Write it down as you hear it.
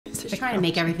just trying to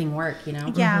make everything work, you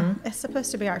know? Yeah, it's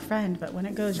supposed to be our friend, but when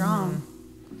it goes wrong,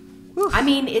 I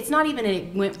mean, it's not even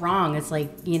it went wrong. It's like,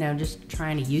 you know, just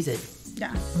trying to use it.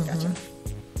 yeah, gotcha.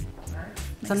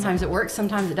 Sometimes it works,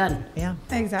 sometimes it doesn't. Yeah.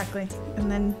 Exactly.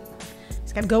 And then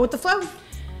just gotta go with the flow.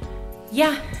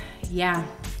 Yeah.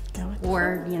 Go with the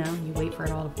Or, you know, you wait for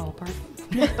it all to fall apart.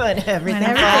 But everything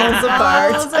Whenever falls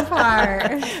it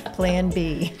apart. falls apart. Plan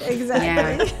B.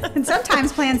 Exactly. And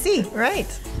sometimes plan C. Right.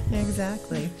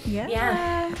 Exactly.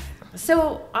 Yeah.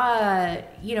 So,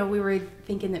 you know, we were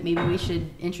thinking that maybe we should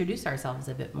introduce ourselves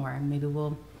a bit more, and maybe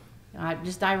we'll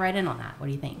just dive right in on that. What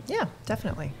do you think? Yeah,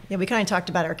 definitely. Yeah, we kind of talked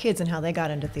about our kids and how they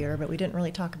got into theater, but we didn't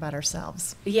really talk about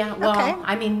ourselves. Yeah, well, Okay.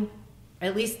 I mean,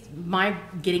 at least my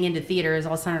getting into theater is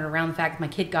all centered around the fact that my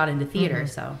kid got into theater,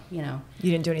 so, you know.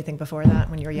 You didn't do anything before that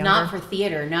when you were younger? Not for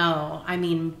theater, no. I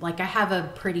mean, like, I have a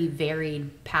pretty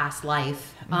varied past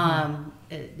life,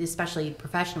 especially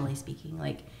professionally speaking.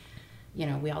 Like, you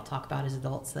know, we all talk about as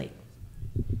adults, like,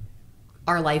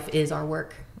 our life is our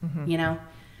work, you know?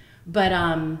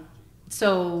 But,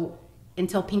 so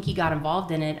until Pinky got involved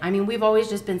in it, I mean, we've always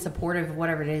just been supportive of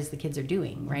whatever it is the kids are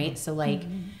doing, right? So, like,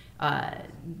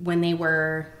 when they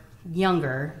were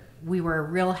younger, we were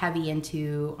real heavy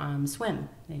into swim.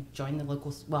 They joined the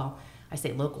local, well, I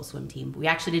say local swim team. We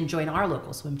actually didn't join our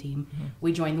local swim team.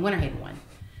 We joined the Winter Haven one,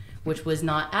 which was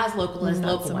not as local as the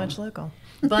Not local so one. much local.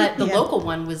 But the Yeah. local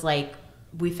one was like,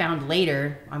 we found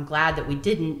later, I'm glad that we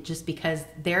didn't, just because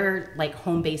their like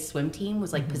home-based swim team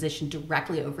was like positioned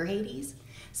directly over Hades.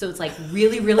 So it's like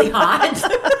really, really hot.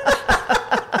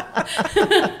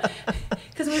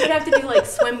 Because we would have to do like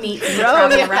swim meets and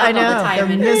travel around I know. all the time. They're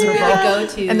and miserable. We would go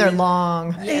to, And they're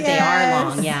long. yeah, they are Yes.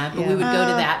 long, yeah. But Yeah. we would go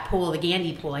to that pool, the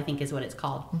Gandy pool, I think is what it's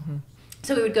called.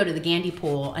 So we would go to the Gandy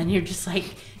pool, and you're just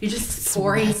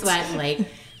pouring sweat, and like,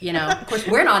 you know. Of course,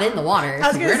 we're not in the water. I was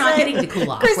So gonna we're not say, getting to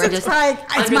cool off. Chris, We're just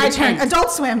it's under my the turn. tent.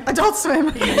 Adult swim. That's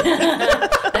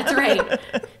right.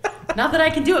 Not that I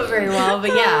can do it very well, but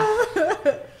yeah.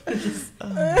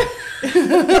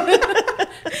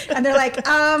 And they're like,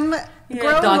 grown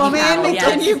doggy woman, paddle, yeah.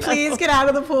 can you please get out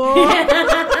of the pool?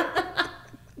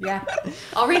 Yeah.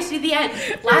 I'll race to the end.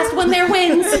 Last one there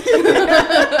wins.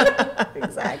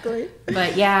 Exactly.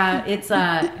 But yeah, it's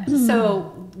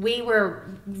so we were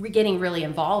getting really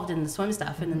involved in the swim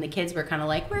stuff, and then the kids were kind of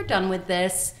like, we're done with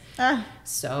this.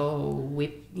 So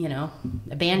we, you know,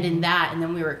 abandoned that, and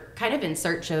then we were kind of in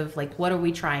search of like, what are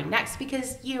we trying next?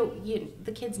 Because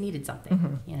the kids needed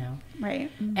something, you know.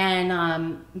 Right.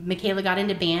 And Michaela got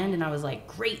into band, and I was like,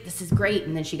 great, this is great.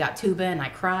 And then she got tuba, and I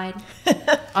cried.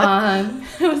 I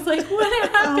was like,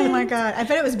 what happened? Oh my God. I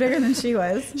bet it was bigger than she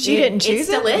was. She didn't choose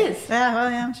It still it? is. Yeah,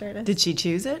 well, yeah, I'm sure it is. Did she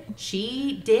choose it?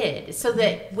 She did. So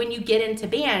that when you get into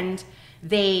band,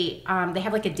 they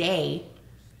have like a day,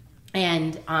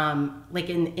 and like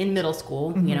in middle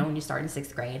school, you know, when you start in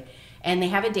 6th grade, and they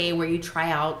have a day where you try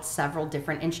out several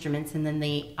different instruments, and then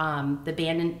the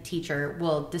band teacher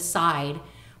will decide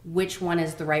which one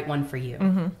is the right one for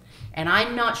you. And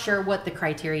I'm not sure what the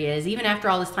criteria is, even after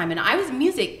all this time. And I was a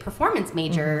music performance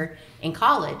major in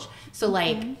college, so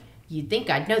like you'd think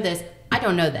I'd know this. I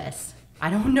don't know this. I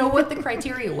don't know what the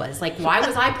criteria was. Like, why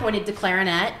was I pointed to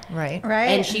clarinet? Right. Right.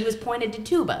 And she was pointed to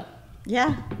tuba.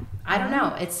 Yeah. I don't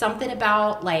know. It's something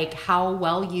about like how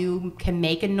well you can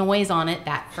make a noise on it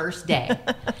that first day.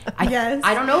 Yes.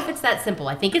 I don't know if it's that simple.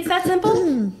 I think it's that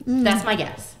simple. That's my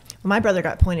guess. My brother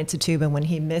got pointed to tuba when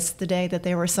he missed the day that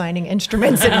they were signing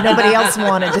instruments and nobody else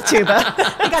wanted the tuba.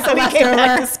 He got so he came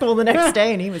back to school the next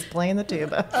day and he was playing the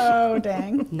tuba. Oh,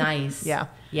 dang. Nice. Yeah.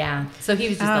 Yeah. So he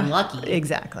was just unlucky.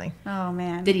 Exactly. Oh,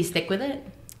 man. Did he stick with it?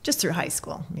 Just through high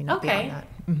school. I mean, not Okay. beyond that.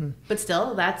 But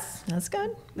still, that's That's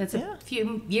good. a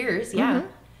few years. Yeah.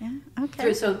 Yeah.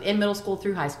 Okay. So in middle school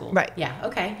through high school. Right. Yeah.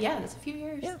 Okay. Yeah. That's a few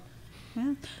years. Yeah.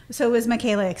 Yeah. So was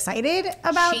Michaela excited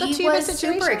about the She tuba was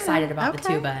situation? super excited about the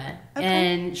Okay. tuba, Okay.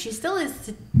 and she still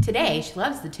is today. She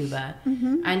loves the tuba,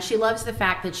 and she loves the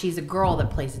fact that she's a girl that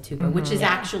plays the tuba, which is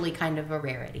actually kind of a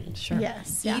rarity. Sure.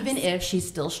 Yes. Even if she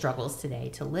still struggles today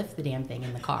to lift the damn thing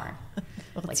in the car.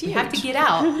 Well, Like, it's we have to huge. get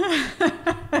out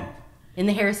in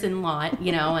the Harrison lot,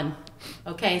 you know, and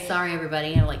okay, sorry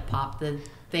everybody, and like pop the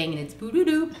thing, and it's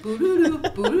boo-doo-doo, boo-doo-doo,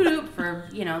 boo-doo-doo for,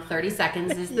 30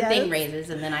 seconds as the Yes. thing raises,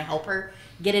 and then I help her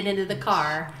get it into the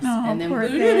car, Oh, and then poor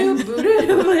boo-doo-doo,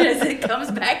 boo-doo-doo, as it comes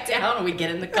back down, and we get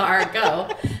in the car and go.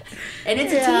 And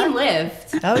it's a team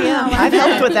lift. Oh, yeah. I've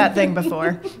helped with that thing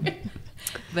before.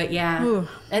 But yeah, Ooh.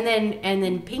 and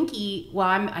then Pinky. Well,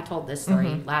 I told this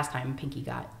story last time. Pinky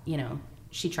got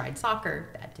she tried soccer.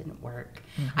 That didn't work.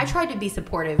 I tried to be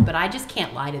supportive, but I just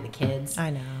can't lie to the kids. I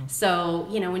know. So,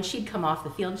 when she'd come off the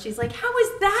field, she's like, how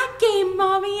was that game,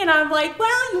 Mommy? And I'm like,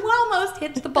 well, you almost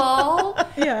hit the ball.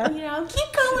 Yeah.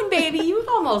 Keep going, baby. You've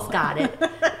almost got it.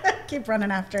 Keep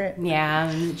running after it. Yeah.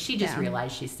 And she just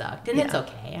realized she sucked. And it's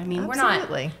okay. I mean, we're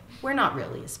not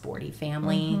really a sporty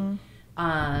family.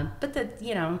 But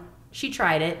she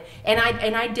tried it, and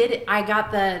I did it. I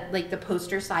got the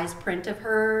poster size print of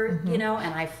her, and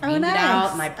I framed it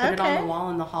out and I put it on the wall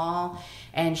in the hall.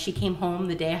 And she came home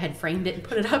the day I had framed it and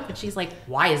put it up, and she's like,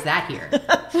 "Why is that here?"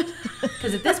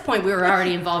 Because at this point we were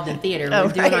already involved in theater. We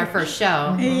were doing our first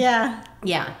show. Yeah.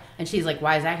 Yeah. And she's like,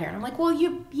 "Why is that here?" And I'm like, "Well,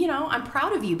 I'm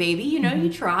proud of you, baby.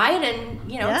 You tried,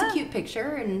 and it's a cute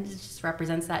picture, and it just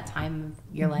represents that time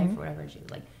of your life, or whatever." She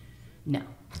was like, "No.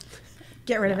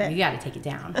 Get rid of it. You got to take it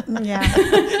down." Yeah.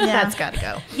 That's got to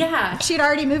go. Yeah. She'd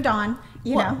already moved on,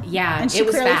 you know. Yeah. And she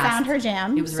clearly found her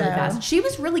jam. It was really fast. She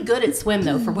was really good at swim,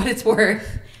 though, for what it's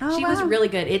worth. She was really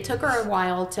good. It took her a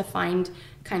while to find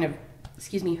kind of,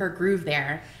 her groove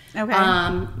there.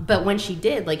 Okay. But when she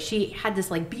did, she had this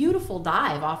beautiful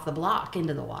dive off the block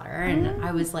into the water, and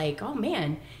I was like, oh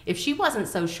man, if she wasn't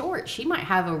so short, she might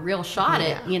have a real shot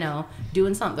at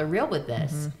doing something real with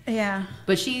this. Yeah.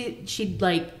 But she'd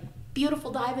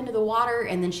beautiful dive into the water,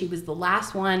 and then she was the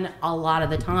last one a lot of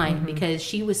the time because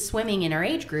she was swimming in her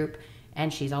age group,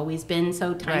 and she's always been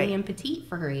so tiny and petite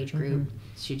for her age group.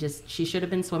 She should have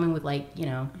been swimming with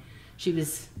she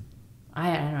was,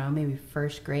 I don't know, maybe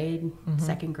first grade,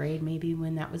 second grade maybe,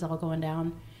 when that was all going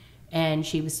down, and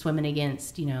she was swimming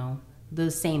against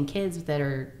those same kids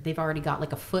they've already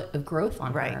got a foot of growth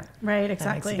on her. Right,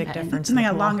 exactly. That makes a big difference. And they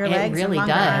got longer legs. It really and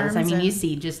does. Arms you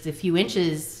see just a few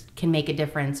inches can make a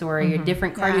difference, or your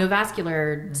different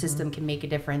cardiovascular system can make a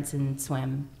difference in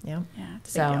swim. Yeah. Yeah,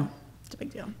 it's a big deal. It's a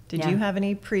big deal. Did you have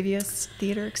any previous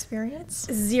theater experience?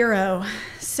 0.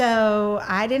 So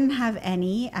I didn't have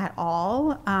any at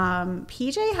all.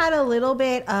 PJ had a little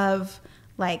bit of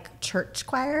church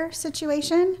choir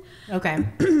situation. Okay.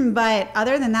 But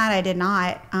other than that, I did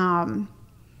not. I'm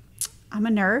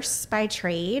a nurse by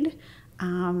trade.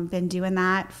 Been doing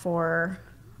that for,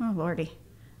 oh lordy,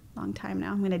 long time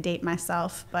now. I'm going to date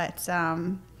myself, but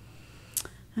I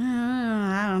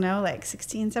don't know,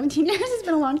 16, 17 years. It's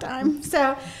been a long time.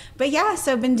 So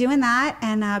been doing that.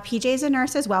 And PJ's a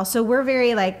nurse as well. So we're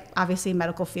very obviously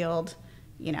medical field,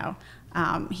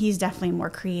 he's definitely more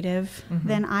creative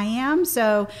than I am.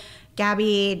 So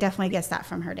Gabby definitely gets that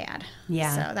from her dad.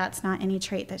 Yeah. So that's not any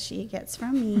trait that she gets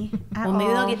from me at all. Well,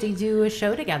 maybe they'll get to do a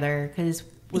show together, because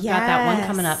we've got that one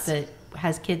coming up that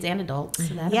has kids and adults.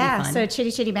 So that'll be fun. So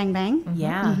Chitty Chitty Bang Bang.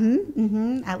 Yeah.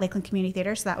 At Lakeland Community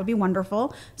Theater. So that would be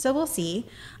wonderful. So we'll see.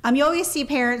 You always see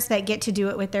parents that get to do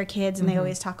it with their kids, and they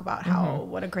always talk about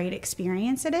what a great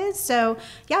experience it is. So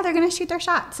yeah, they're going to shoot their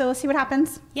shot. So we'll see what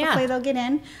happens. Yeah. Hopefully they'll get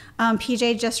in.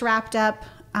 PJ just wrapped up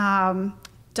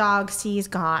Dog Sees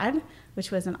God,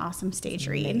 which was an awesome stage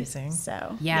read. Amazing.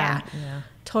 So yeah.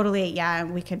 Totally. Yeah.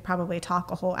 We could probably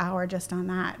talk a whole hour just on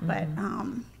that, but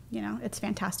it's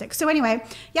fantastic. So anyway,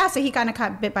 so he kind of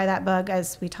got bit by that bug,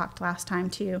 as we talked last time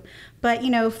too. But,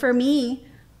 for me,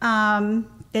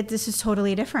 this is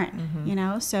totally different,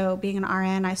 So being an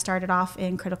RN, I started off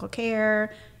in critical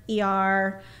care,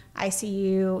 ER,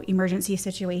 ICU, emergency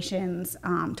situations,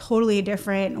 totally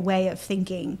different way of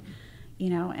thinking,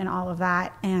 and all of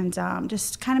that. And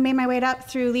just kind of made my way up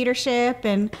through leadership.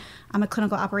 And I'm a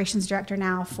clinical operations director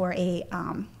now for a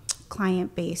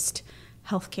client-based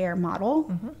healthcare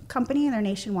model company. They're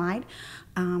nationwide.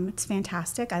 It's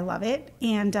fantastic. I love it.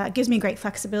 And it gives me great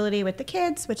flexibility with the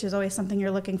kids, which is always something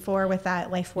you're looking for with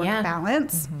that life-work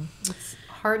balance. It's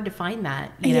hard to find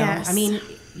that. Yes. I mean,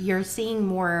 you're seeing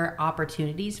more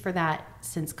opportunities for that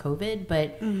since COVID,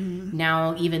 but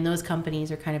now even those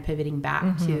companies are kind of pivoting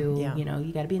back to,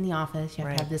 you got to be in the office. You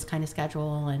have to have this kind of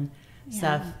schedule and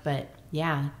stuff. But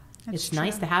it's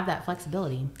nice to have that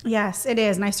flexibility. Yes, it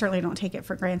is. And I certainly don't take it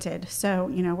for granted. So,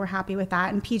 we're happy with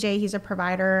that. And PJ, he's a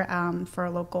provider for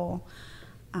a local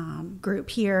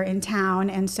group here in town.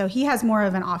 And so he has more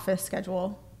of an office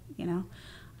schedule,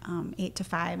 8 to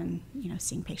 5 and,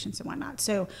 seeing patients and whatnot.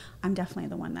 So I'm definitely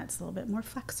the one that's a little bit more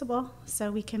flexible.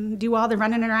 So we can do all the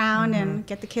running around and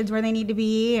get the kids where they need to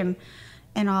be and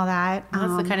all that. Well,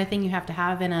 that's the kind of thing you have to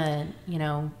have in a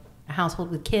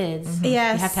household with kids.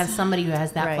 Yes. You have to have somebody who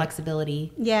has that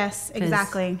flexibility. Yes,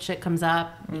 exactly. Shit comes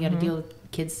up. You got to deal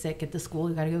with kids sick at the school.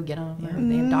 You got to go get them. Or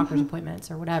they have doctor's appointments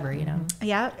or whatever,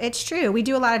 Yeah, it's true. We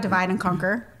do a lot of divide and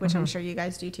conquer, which I'm sure you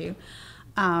guys do too.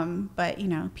 But,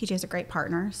 PJ's a great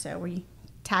partner. So we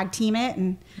tag team it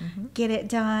and get it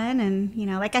done. And, you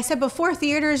know, like I said before,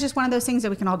 theater is just one of those things that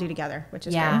we can all do together, which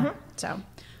is great. So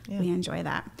we enjoy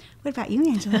that. What about you,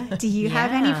 Angela? Do you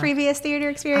have any previous theater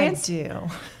experience? I do.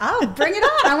 Oh, bring it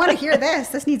on. I want to hear this.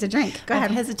 This needs a drink. Go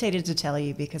ahead. I hesitated to tell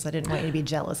you because I didn't want you to be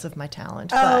jealous of my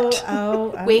talent.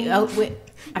 Wait.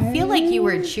 I feel like you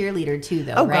were a cheerleader too,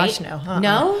 though, right? Gosh, no. No?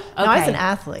 No, I was an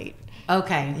athlete.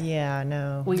 Okay. Yeah,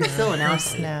 no. Well, you're still an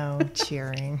athlete. No,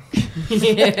 cheering. She's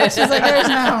like, there's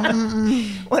no.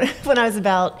 When I was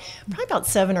probably about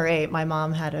 7 or 8, my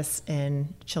mom had us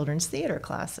in children's theater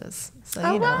classes. So,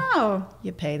 wow.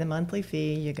 You pay the monthly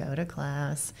fee, you go to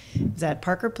class. It was at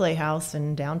Parker Playhouse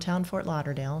in downtown Fort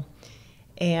Lauderdale.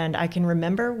 And I can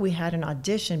remember we had an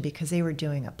audition because they were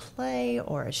doing a play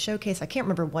or a showcase. I can't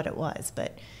remember what it was,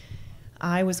 but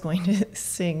I was going to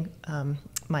sing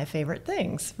my favorite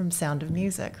things from Sound of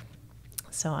Music.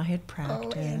 So I had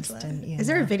practiced. Is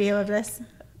there a video of this?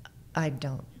 I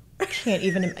can't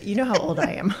even, you know how old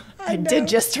I am. I did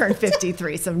just turn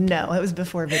 53, so no, it was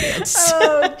before videos.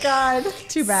 Oh, God.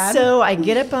 Too bad. So I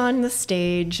get up on the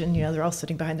stage, and, you know, they're all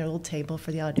sitting behind their little table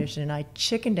for the audition, and I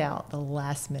chickened out the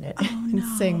last minute and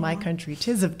sang My Country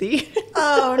 'Tis of Thee.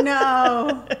 Oh,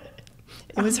 no.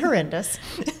 It was horrendous.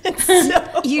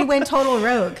 You went total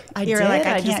rogue. You were like,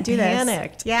 I just can't do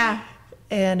panicked. this. Yeah.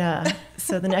 And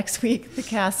so the next week, the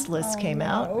cast list came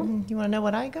out. And you want to know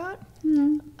what I got?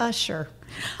 Usher.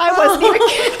 I wasn't even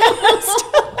cast.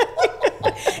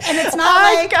 And it's not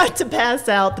I like... got to pass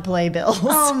out the playbills.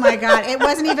 Oh, my God. It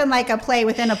wasn't even like a play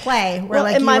within a play. Where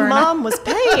like and you my were mom was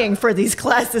paying for these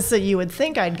classes, so you would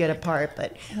think I'd get a part.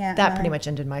 But Yeah, that no. pretty much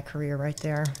ended my career right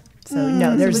there. So,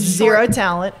 no, there's zero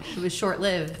talent. It was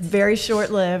short-lived. Very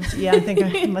short-lived. Yeah, I think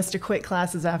I must have quit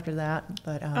classes after that.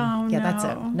 But that's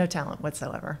it. no. No talent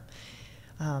whatsoever.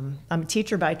 I'm a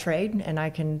teacher by trade, and I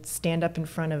can stand up in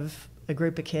front of a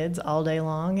group of kids all day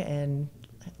long and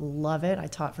love it. I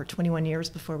taught for 21 years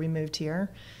before we moved here.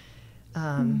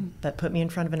 But put me in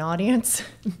front of an audience,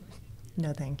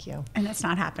 no thank you. And it's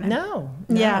not happening. No.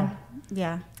 Yeah.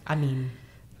 Yeah. I mean,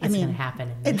 it's going to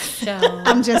happen in this show.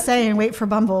 I'm just saying, wait for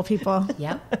Bumble, people.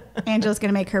 Yep. Angela's going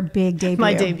to make her big debut.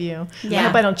 My debut. Yeah. I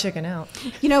hope I don't chicken out.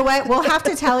 You know what? We'll have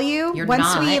to tell you You're once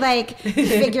not. we like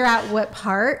figure out what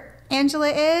part Angela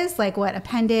is, like what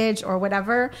appendage or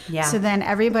whatever. Yeah. So then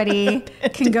everybody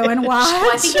can go and watch.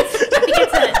 Well, I think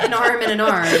it's an arm and an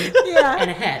arm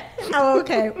and a head. Oh,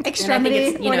 okay. Extremity,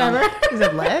 it's, you know, whatever. Is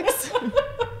it legs?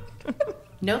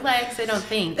 No legs, I don't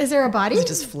think. Is there a body? Is it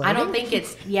just floating? I don't think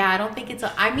it's,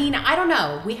 I mean, I don't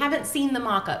know. We haven't seen the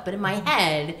mock-up, but in my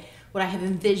head, what I have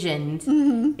envisioned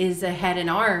is a head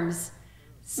and arms.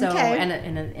 So, Okay.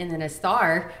 and then a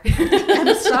star. And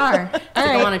a star. to All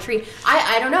go right. on a tree.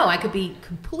 I don't know. I could be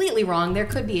completely wrong. There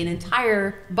could be an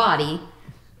entire body,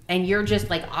 and you're just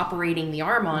like operating the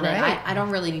arm on Right. it. I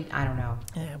don't know.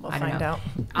 Yeah, we'll I don't find know.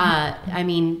 out. I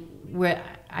mean,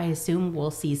 I assume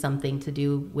we'll see something to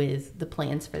do with the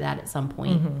plans for that at some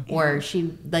point. Or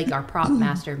she, like our prop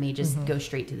master, may just go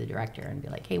straight to the director and be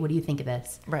like, "Hey, what do you think of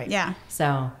this?" Right. Yeah.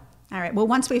 So. All right. Well,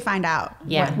 once we find out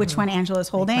which one Angela's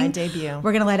holding, my debut.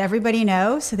 we're going to let everybody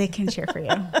know so they can cheer for you.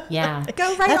 Yeah. Go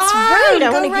right That's arm. right. I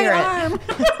Go wanna right hear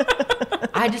it. arm.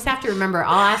 I just have to remember.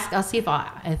 I'll see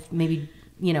if maybe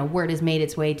word has made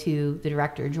its way to the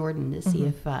director Jordan to see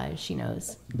if she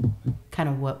knows kind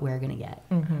of what we're gonna get.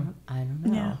 I don't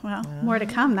know. Yeah. Well, more to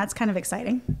come. That's kind of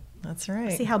exciting. That's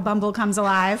right. See how Bumble comes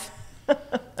alive.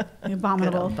 The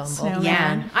abominable Good old Bumble. snowman.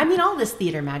 Yeah, I mean, all this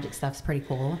theater magic stuff's pretty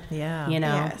cool. Yeah.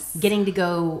 Yes. Getting to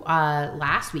go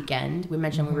last weekend, we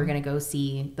mentioned we were going to go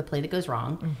see The Play That Goes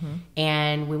Wrong,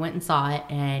 and we went and saw it,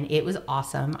 and it was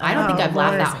awesome. I don't think I've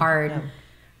laughed that hard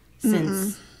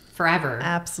since forever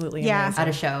Absolutely Yeah. amazing. at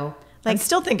a show. I'm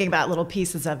still thinking about little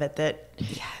pieces of it that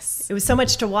it was so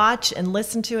much to watch and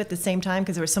listen to at the same time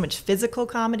because there was so much physical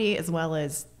comedy as well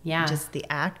as just the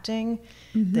acting.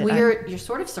 that Well, I- you're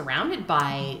sort of surrounded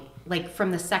by, like,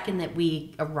 from the second that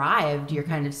we arrived, you're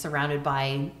kind of surrounded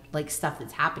by like stuff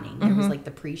that's happening. There was like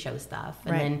the pre-show stuff,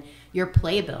 and Right. then your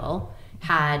playbill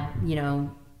had,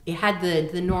 it had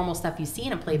the normal stuff you see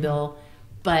in a playbill,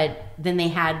 but then they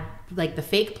had like the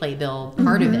fake playbill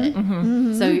part of it.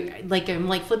 So like I'm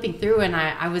like flipping through, and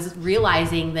I was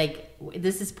realizing like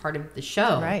this is part of the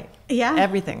show, Right. Yeah.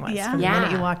 Everything was Yeah. from the Yeah.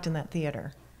 minute you walked in that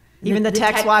theater. Even the the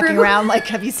techs tech walking crew. around like,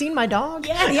 have you seen my dog?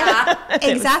 Yeah,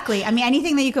 exactly. I mean,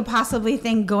 anything that you could possibly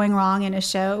think going wrong in a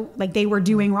show, like they were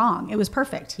doing wrong. It was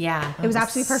perfect. Yeah. It was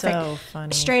absolutely perfect. so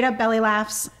funny. Straight up belly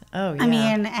laughs. Oh, yeah. I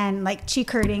mean, and like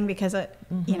cheek hurting because it,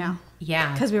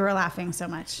 Yeah. because we were laughing so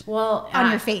much. Well,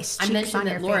 On your face, I cheeks mentioned on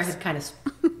that your Laura face. had kind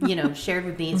of, shared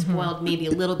with me and spoiled maybe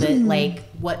a little bit like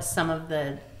what some of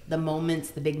the the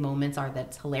moments, the big moments are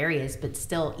that's hilarious, but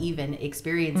still, even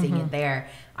experiencing it there,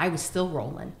 I was still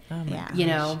rolling. Yeah. You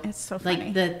know, it's so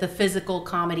funny. like the physical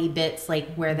comedy bits,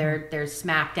 like where they're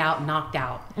smacked out, and knocked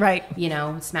out, Right. You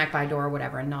know, smacked by a door or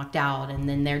whatever, and knocked out, and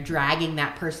then they're dragging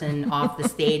that person off the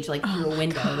stage like through a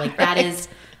window. Like that is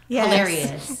Yes.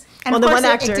 hilarious. And Well, of the course,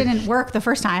 one it actor- didn't work the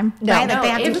first time. No. right? Like No, they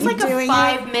have it to was keep like a doing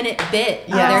 5-minute bit.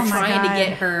 Yeah. They're Oh my trying God. to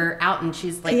get her out, and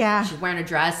she's like, Yeah. she's wearing a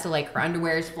dress, so like her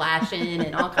underwear is flashing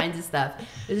and all kinds of stuff.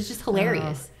 It was just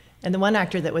hilarious. And the one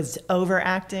actor that was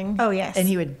overacting. Oh, yes. And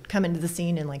he would come into the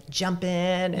scene and like jump in,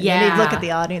 and then Yeah. he'd look at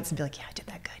the audience and be like, "Yeah, I did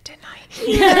that good, didn't I?"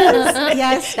 Yes.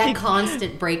 Yes. That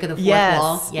constant break of the fourth Yes,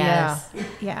 wall. Yes.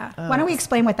 Yeah. Why don't we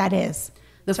explain what that is?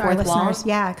 The to our fourth wall? listeners?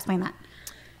 Yeah, explain that.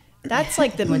 That's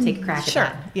like the. wanna take a crack at Sure.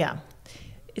 that? Yeah.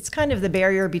 It's kind of the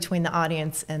barrier between the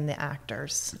audience and the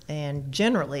actors. And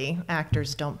generally,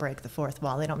 actors don't break the fourth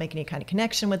wall. They don't make any kind of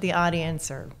connection with the audience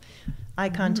or eye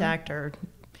contact or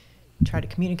try to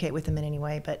communicate with them in any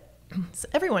way. But so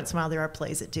every once in a while, there are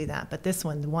plays that do that. But this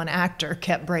one, the one actor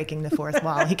kept breaking the fourth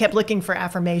wall. He kept looking for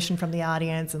affirmation from the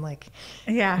audience and like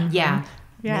Yeah. Yeah.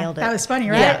 Yeah. nailed it. That was funny,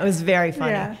 right? Yeah, it was very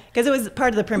funny. Yeah. Because it was part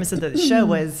of the premise of the show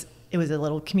was it was a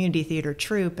little community theater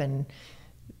troupe, and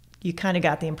you kind of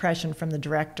got the impression from the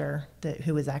director,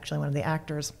 who was actually one of the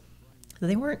actors, that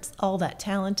they weren't all that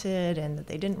talented and that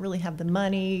they didn't really have the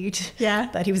money. Yeah.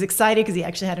 But he was excited because he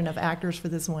actually had enough actors for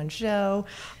this one show.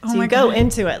 Oh So my you go God.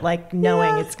 into it like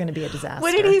knowing Yeah. it's going to be a disaster.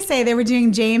 What did he say? They were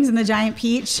doing James and the Giant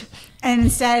Peach, and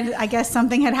instead, I guess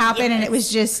something had happened, and it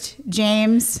was just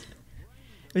James.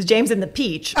 It was James and the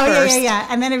Peach Oh first. yeah.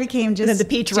 And then it became just And then the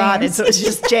peach James. rotted, so it was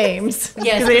just James.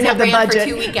 Yes, because they didn't have the it ran budget. for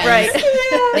 2 weekends. Right.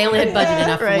 They only had budget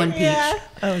enough for one peach. Yeah.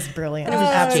 Oh, it was brilliant. It It was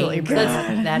was absolutely James.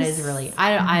 brilliant. That is really.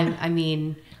 I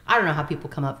mean, I don't know how people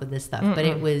come up with this stuff, but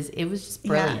it was just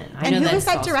brilliant. I And know who that was it's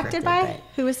that all directed scripted, by? but-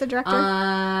 Who was the director?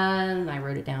 I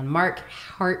wrote it down. Mark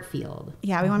Hartfield.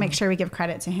 Yeah, we want to make sure we give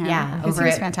credit to him. Yeah, because over he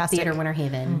was at fantastic. Theater Winter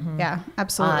Haven. Yeah,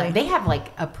 absolutely. They have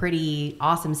like a pretty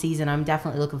awesome season. I'm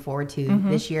definitely looking forward to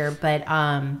this year. But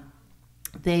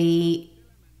the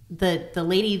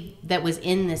lady that was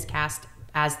in this cast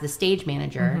as the stage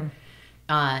manager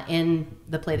in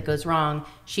the play that goes wrong,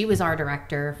 she was our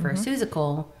director for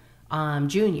Seussical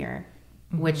Junior,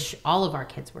 which all of our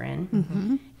kids were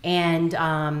in. And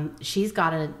she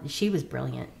was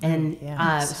brilliant. And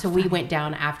so we went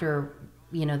down after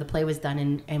the play was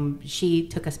done, and she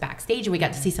took us backstage, and we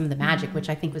got to see some of the magic, which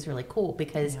I think was really cool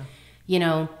because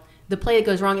the play that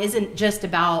goes wrong isn't just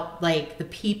about like the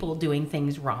people doing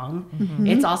things wrong.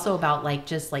 It's also about like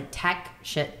just like tech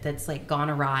shit that's like gone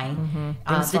awry.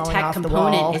 Things The falling tech off the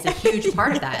component wall. is a huge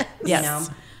part of that. Yes. You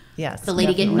know? Yes. The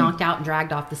lady getting definitely. knocked out and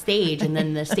dragged off the stage, and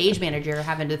then the stage manager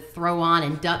having to throw on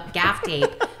and gaff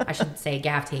tape, I should say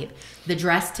gaff tape, the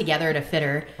dress together to fit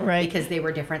her, Right. because they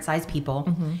were different sized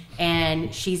people.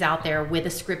 And she's out there with a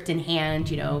script in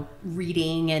hand,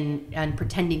 reading and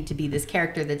pretending to be this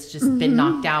character that's just been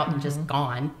knocked out and just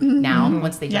gone now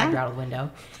once they dragged her out of the window.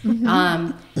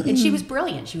 And she was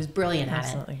brilliant. She was brilliant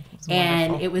Absolutely. at It it. was And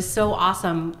wonderful. it was so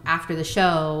awesome after the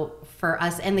show for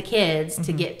us and the kids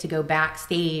to get to go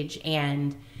backstage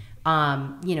and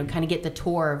kind of get the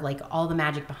tour of like all the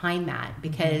magic behind that,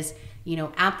 because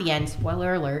at the end,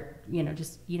 spoiler alert,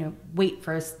 just wait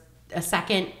for a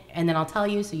second and then I'll tell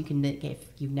you, so you can, if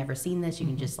you've never seen this, you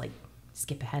can just like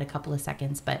skip ahead a couple of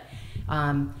seconds. But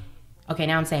okay,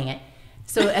 now I'm saying it.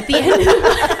 So at the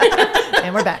end,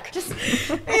 And we're back. just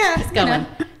yeah,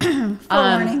 going.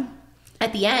 forewarning.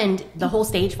 At the end, the whole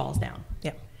stage falls down.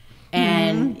 Yeah.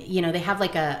 And they have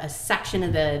like a section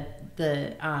of the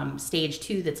stage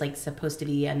too that's like supposed to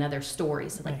be another story,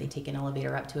 so like they take an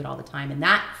elevator up to it all the time, and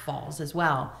that falls as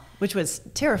well. Which was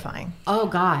terrifying. Oh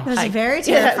god. It was very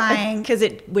terrifying. Because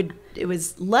it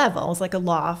was level. It was like a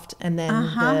loft, and then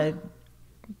the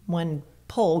one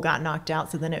pole got knocked out,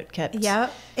 so then it kept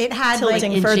Yep. It had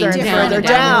tilting like further and inching further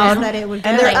down down. that it would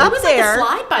And go. they're Like, up it was there. like a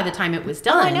slide by the time it was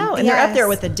done. I know, and they're up there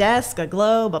Yes. with a desk, a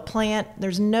globe, a plant.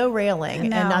 There's no railing,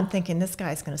 No. and I'm thinking this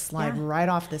guy's going to slide Yeah. right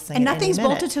off this thing. And at any nothing's minute.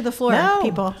 bolted to the floor, No.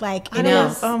 people. Like I it know.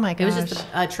 is. Oh my It was gosh. just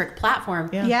a trick platform.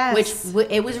 Yeah. Yes. Which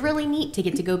it was really neat to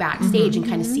get to go backstage and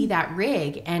kind of see that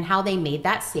rig and how they made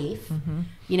that safe.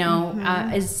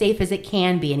 As safe as it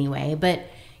can be anyway. But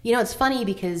it's funny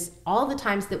because all the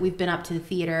times that we've been up to the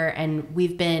theater and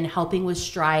we've been helping with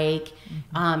strike,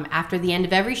 after the end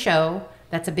of every show,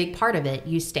 that's a big part of it.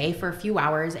 You stay for a few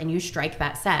hours and you strike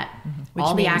that set. Which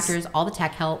All the means- actors, all the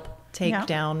tech help. Take Yeah.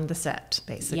 down the set,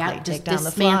 basically. Yeah, Take just down the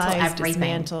dismantle flies, everything.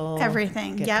 dismantle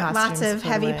Everything. get Yeah, lots costumes of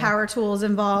put heavy away. power tools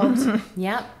involved.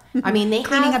 Yep. I mean, they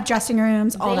Cleaning have up dressing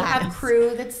rooms, all they that. have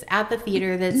crew that's at the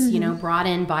theater that's brought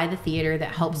in by the theater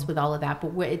that helps with all of that.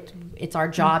 But it's our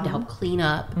job to help clean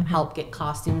up, help get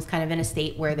costumes kind of in a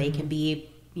state where they can be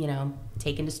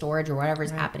taken to storage or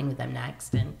whatever's happening with them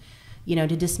next, and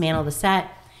to dismantle the set.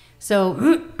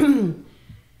 So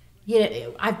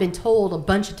I've been told a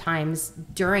bunch of times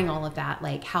during all of that,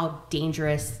 like how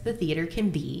dangerous the theater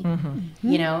can be,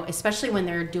 especially when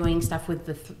they're doing stuff with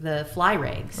the fly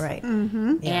rigs. Right.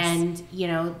 And,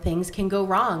 things can go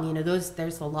wrong.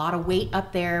 There's a lot of weight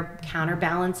up there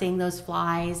counterbalancing those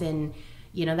flies. And,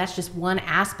 that's just one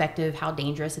aspect of how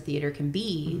dangerous a theater can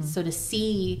be. So to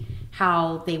see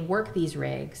how they work these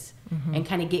rigs and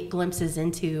kind of get glimpses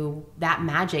into that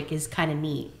magic is kind of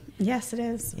neat. Yes, it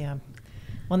is. Yeah.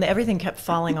 Well, everything kept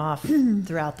falling off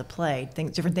throughout the play.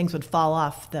 Different things would fall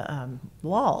off the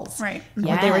walls. Right. And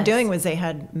what they were Yes. doing was they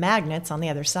had magnets on the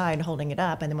other side holding it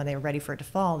up, and then when they were ready for it to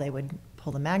fall, they would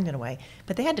pull the magnet away.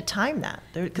 But they had to time that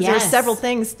because there were Yes. several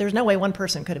things. There's no way one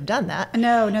person could have done that.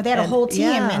 No, they had a And- whole team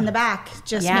yeah. in the back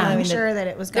just Yeah. making I mean, sure that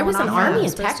it was There going was an off how it army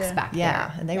was of supposed techs to. back Yeah,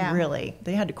 there. and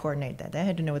they had to coordinate that. They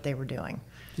had to know what they were doing.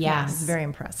 Yeah. It was very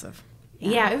impressive.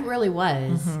 Yeah, it really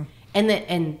was. And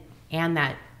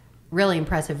that really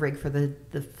impressive rig for the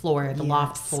floor, the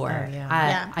loft Yes. floor. Oh, yeah.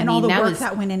 Yeah, and all the work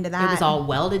that went into It was that. all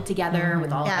welded together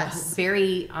with all Yes. a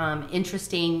very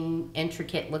interesting,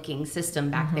 intricate looking system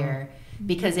back there,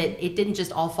 because it didn't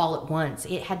just all fall at once.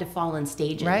 It had to fall in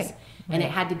stages. Right. And it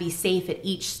had to be safe at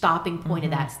each stopping point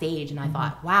of that stage. And I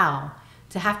thought, wow,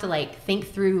 to have to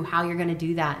think through how you're going to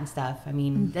do that and stuff. I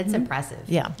mean, that's impressive.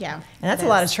 Yeah. Yeah, And that's it a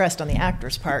lot is. of trust on the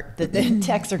actor's part that the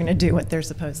techs are going to do what they're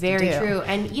supposed Very to do. true.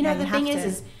 And the you thing have to.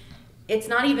 is it's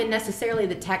not even necessarily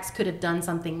the techs could have done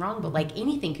something wrong, but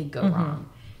anything could go wrong.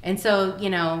 And so, you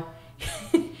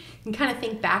can kind of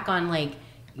think back on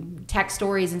tech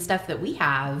stories and stuff that we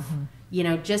have,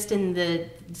 just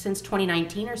since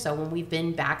 2019 or so when we've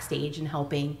been backstage and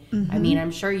helping. I mean,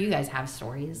 I'm sure you guys have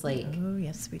stories Oh,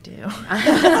 yes, we do.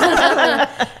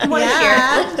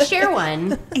 let's share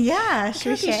one. Yeah,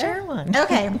 should we Cookie, share? share one.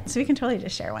 Okay, so we can totally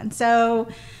just share one. So,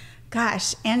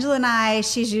 gosh, Angela and I,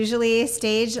 she's usually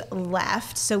stage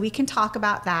left, so we can talk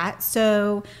about that.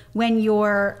 So when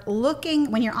you're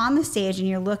on the stage and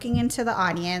you're looking into the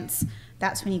audience,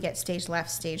 that's when you get stage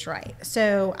left, stage right.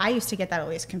 So I used to get that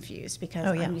always confused because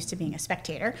I'm used to being a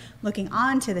spectator looking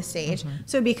onto the stage.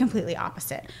 So it'd be completely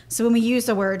opposite. So when we use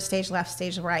the word stage left,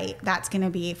 stage right, that's going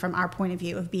to be from our point of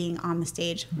view of being on the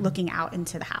stage, looking out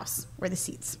into the house or the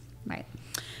seats, right?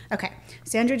 Okay,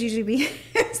 Sandra would usually be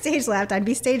stage left, I'd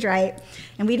be stage right,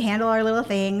 and we'd handle our little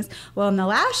things. Well, in the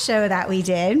last show that we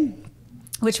did,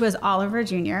 which was Oliver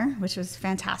Jr., which was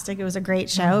fantastic. It was a great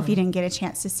show. If you didn't get a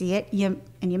chance to see it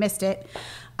and you missed it,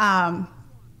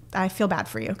 I feel bad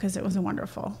for you because it was a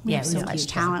wonderful. We have it so was a much huge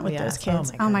talent with Yes. those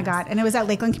kids. Oh, my God. And it was at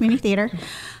Lakeland Community Theater.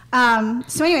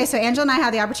 So anyway, so Angela and I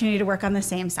had the opportunity to work on the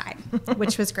same side,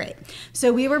 which was great.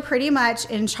 So we were pretty much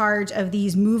in charge of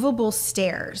these movable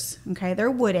stairs. Okay,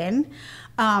 they're wooden.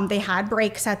 They had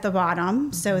brakes at the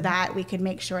bottom so that we could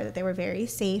make sure that they were very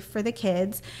safe for the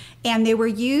kids. And they were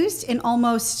used in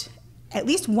almost at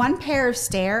least one pair of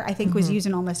stair, I think, was used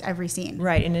in almost every scene.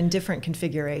 Right, and in different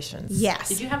configurations. Yes.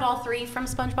 Did you have all three from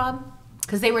SpongeBob?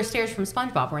 Because they were stairs from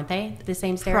SpongeBob, weren't they? The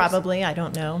same stairs? Probably, I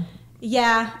don't know.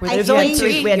 Yeah. There's you only had two.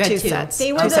 three? We had You had two two. sets.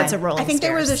 They were Two the, sets of rolling I think they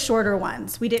were the stairs. shorter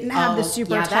ones. We didn't have the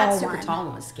super tall that super one. tall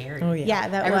one was scary. Oh, yeah. Yeah,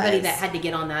 that Everybody was. that had to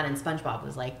get on that in SpongeBob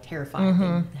was terrified.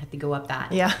 They had to go up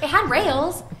that. Yeah. It had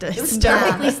rails. It was Still.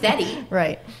 perfectly steady.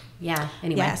 Right. Yeah.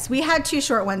 Anyway. Yes, we had two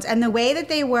short ones. And the way that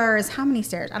they were is how many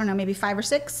stairs? I don't know, maybe 5 or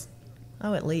 6?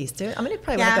 Oh, at least. I mean, it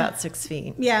probably Yeah. went about 6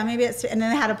 feet. Yeah, maybe it's, and then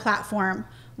they had a platform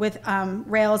with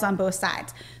rails on both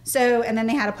sides. So, and then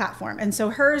they had a platform. And so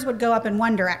hers would go up in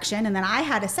one direction, and then I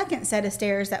had a second set of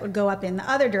stairs that would go up in the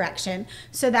other direction,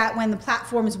 so that when the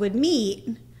platforms would meet,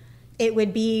 it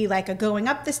would be like a going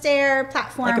up the stair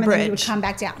platform, Like a and then you would bridge. come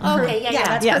back down. Okay, yeah.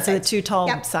 That's Yeah, so the perfect. two tall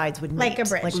Yep. sides would meet. Like a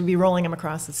bridge. Like we'd be rolling them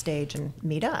across the stage and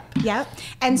meet up. Yep.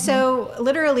 And so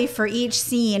literally for each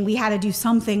scene, we had to do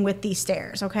something with these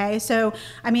stairs. Okay. So,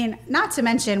 I mean, not to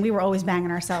mention we were always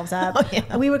banging ourselves up. Oh,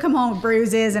 yeah. We would come home with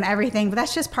bruises and everything, but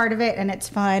that's just part of it. And it's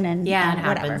fun and, Yeah, and it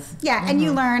whatever. happens. Yeah. And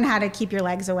you learn how to keep your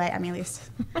legs away. I mean, at least.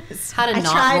 How to I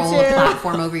not tried roll a to.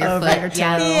 platform over your Over foot. your toe.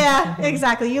 Yeah. Yeah,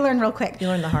 exactly. You learn real quick. You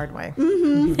learn the hard way.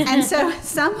 And so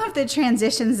some of the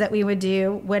transitions that we would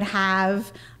do would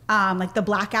have Like the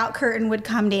blackout curtain would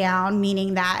come down,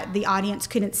 meaning that the audience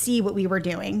couldn't see what we were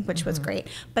doing, which was great.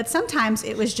 But sometimes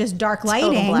it was just dark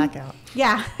lighting. Total blackout.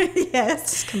 Yeah.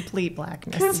 Yes. Complete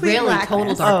blackness. Complete Really, blackness.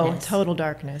 total darkness. Oh, total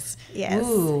darkness. Yes.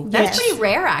 Ooh, that's Yes. pretty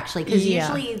rare actually, because Yeah.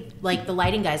 usually like the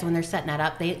lighting guys, when they're setting that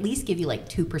up, they at least give you like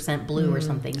 2% blue or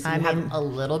something, so I you have mean- a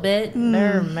little bit.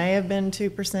 There may have been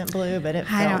 2% blue, but it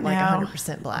I felt don't like know.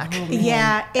 100% black.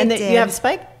 Yeah, it And that did. you have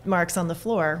spike marks on the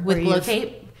floor With where glow you've-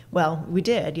 tape? Well, we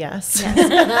did, yes.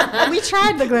 We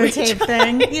tried the glow tape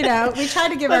thing. You know, we tried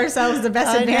to give ourselves the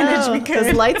best advantage we because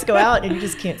could. lights go out and you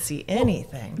just can't see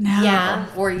anything. No. Yeah,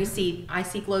 or I see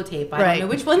glow tape. I Right. don't know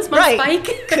which one's my Right.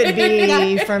 spike. Could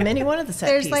be from any one of the set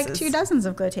There's pieces. like 2 dozens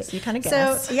of glow tape. So you kinda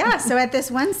guess. So yeah, so at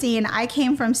this one scene, I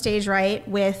came from stage right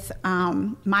with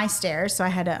my stairs, so I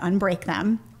had to unbreak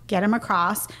them, get them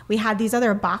across. We had these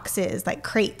other boxes, like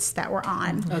crates that were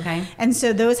on. Okay. And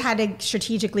so those had to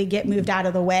strategically get moved out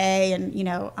of the way, and you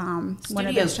know, one of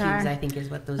Studio those cubes, I think, is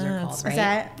what those are called, Is right?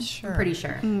 that? Sure. I'm pretty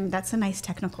sure. That's a nice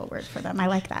technical word for them. I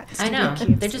like that. I know. Studio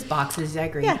cubes. They're just boxes. I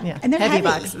agree. Yeah. Yeah. And they're heavy.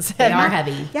 boxes. They are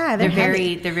heavy. Yeah, they're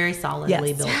heavy. they're very solidly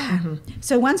Yes. built.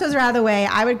 So once those were out of the way,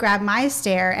 I would grab my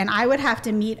stair and I would have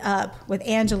to meet up with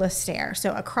Angela's stair,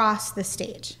 so across the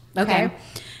stage. Okay.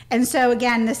 And so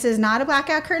again, this is not a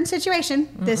blackout curtain situation.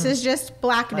 This is just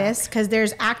blackness because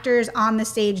there's actors on the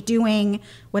stage doing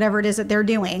whatever it is that they're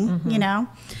doing, you know?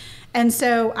 And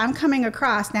so I'm coming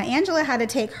across. Now, Angela had to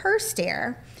take her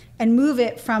stair and move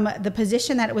it from the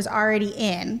position that it was already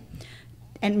in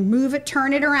and move it,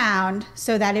 turn it around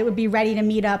so that it would be ready to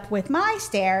meet up with my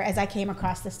stair as I came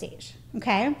across the stage.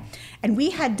 Okay. And we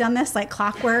had done this like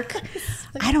clockwork,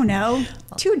 I don't know,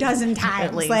 24 times.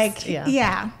 At least, like,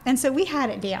 yeah. And so we had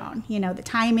it down, you know, the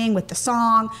timing with the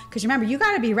song. Because remember, you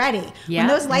got to be ready. Yeah. When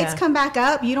those lights Yeah. come back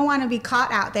up, you don't want to be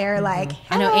caught out there like,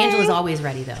 I know "Hey." Angela's alwa's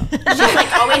ready though. She's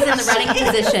like always in the running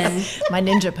position. My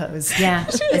ninja pose. Yeah.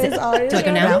 She is always Do I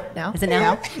go ready. now? Now. Is it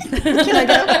now? Can I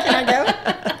go? Can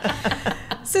I go?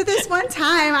 So this one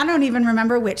time, I don't even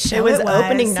remember which show It was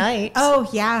opening night. Oh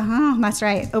yeah, that's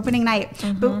right, opening night.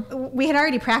 But we had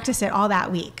already practiced it all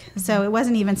that week, so it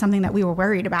wasn't even something that we were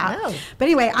worried about. No. But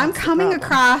anyway, I'm That's the coming problem.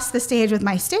 across the stage with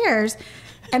my stairs,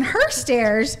 and her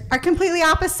stairs are completely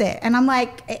opposite. And I'm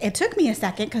like, it took me a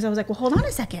second because I was like, well, hold on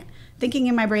a second. Thinking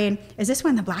in my brain, is this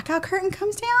when the blackout curtain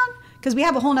comes down? Because we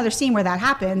have a whole nother scene where that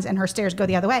happens, and her stairs go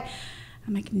the other way.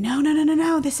 I'm like,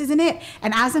 no, this isn't it.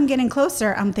 And as I'm getting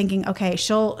closer, I'm thinking, okay,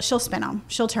 she'll spin them,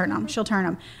 she'll turn them,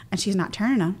 and she's not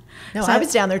turning them. No, So I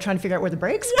was down there trying to figure out where the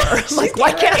brakes were. I'm like,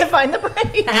 why can't I find the brake?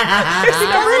 There's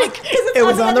no brake. it's It on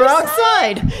was the on the other wrong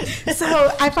side. side.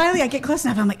 So I finally get close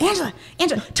enough. I'm like, Angela,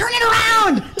 turn it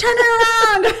around.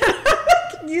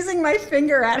 Using my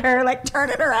finger at her, like, turn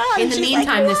it around. In the She's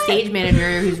meantime, like, the "What?" stage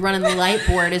manager who's running the light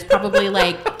board is probably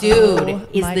like, dude, Oh,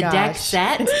 is my the deck gosh.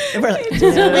 set? And we're like,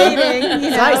 Just no. waiting,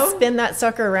 you So I know? spin that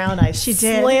sucker around. I did.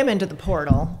 slam into the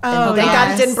portal. Oh, and thank God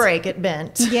yes. it didn't break. It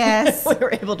bent. Yes. We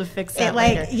were able to fix that It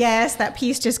like, later. yes, that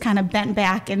piece just kind of bent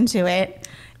back into it.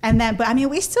 And then, but I mean,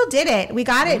 we still did it. We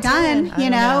got it done. did. I You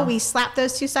don't know, know. we slapped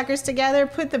those 2 suckers together,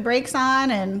 put the brakes on,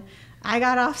 and I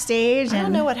got off stage. I and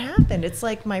don't know what happened. It's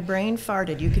like my brain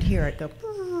farted. You could hear it go,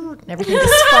 and everything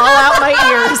just fall out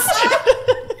my ears.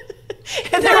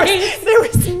 And there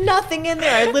was nothing in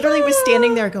there. I literally was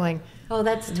standing there going, Oh,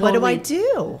 that's totally. what do I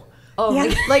do? Oh, Yeah.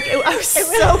 really? Like, I was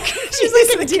so confused. She's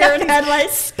like a with deer in Kathy.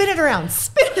 headlights. Spin it around.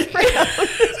 Spin it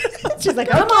around. She's like,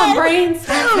 Come okay. on, brains.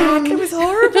 It was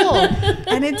horrible.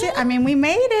 And it did. I mean, we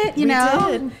made it, you We know.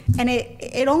 did. And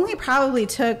it only probably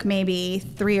took maybe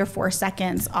 3 or 4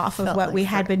 seconds off of Felt what like we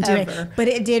had been doing. forever. But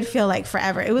it did feel like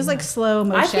forever. It was like slow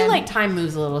motion. I feel like time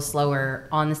moves a little slower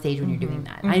on the stage when you're doing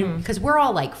that. Because we're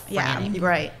all like Yeah. frantic.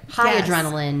 Right. High Yes.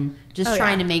 adrenaline, just Oh,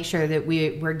 trying yeah. to make sure that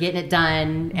we're getting it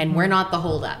done and we're not the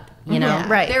holdup. You know, Yeah.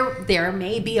 Right. There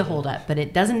may be a holdup, but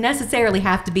it doesn't necessarily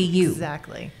have to be you.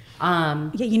 Exactly. Yeah,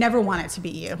 you never want it to be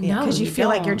you. No, Because you you feel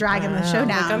like don't. you're dragging the show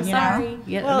down. I'm you sorry. know?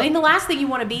 Yeah, Well- I mean, the last thing you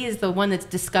want to be is the one that's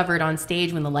discovered on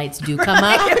stage when the lights do come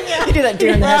up. You do that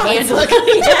during the headlights. Angela,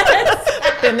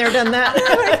 yes. Been there, done that.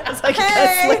 It's like you Hey.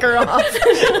 gotta flick her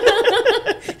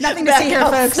off. Nothing to Back see here,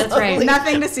 out folks. That's right.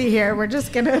 Nothing to see here. We're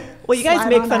just going to. Well, you guys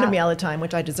make fun of me all the time,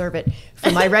 which I deserve it,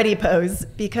 for my ready pose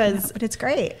because, But it's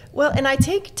great. well, and I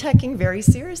take teching very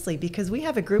seriously because we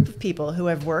have a group of people who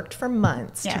have worked for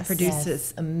months to Yes. produce Yes.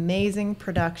 this amazing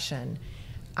production.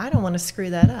 I don't want to screw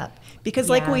that up because,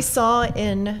 like Yeah. we saw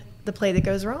in The Play That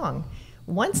Goes Wrong,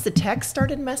 once the text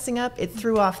started messing up, it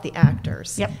threw off the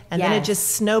actors. Yep. And then it Yes. just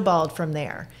snowballed from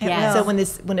there. Yes. So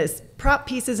when a prop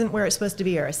piece isn't where it's supposed to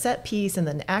be, or a set piece, and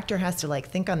then the actor has to like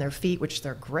think on their feet, which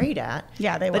they're great at.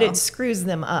 Yeah, they But will. it screws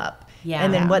them up. Yeah.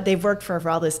 And then Yeah. what they've worked for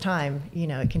all this time, you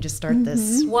know, it can just start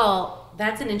this. Well,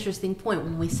 that's an interesting point.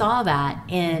 When we saw that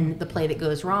in the play that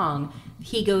goes wrong,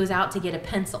 he goes out to get a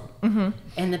pencil,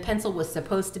 and the pencil was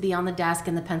supposed to be on the desk,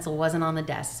 and the pencil wasn't on the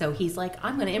desk. So he's like,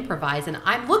 "I'm going to improvise, and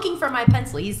I'm looking for my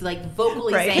pencil." He's like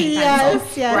vocally Right. saying Yes, pencil,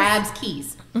 yes. grabs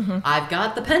keys. I've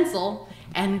got the pencil,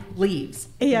 and leaves.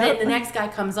 Yep. Then the next guy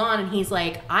comes on, and he's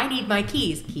like, "I need my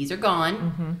keys. Keys are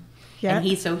gone." Yep. And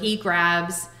he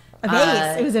grabs A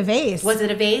vase. It was a vase. Was it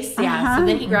a vase? Yeah. Uh-huh. So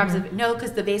then he grabs no,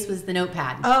 because the vase was the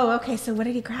notepad. Oh, okay. So what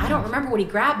did he grab? I don't remember what he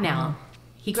grabbed now.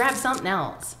 He grabbed something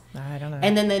else. I don't know.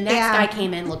 And then the next Yeah. guy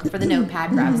came in looking for the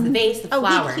notepad, grabs the vase, the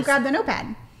flowers. He grabbed the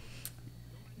notepad.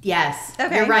 Yes.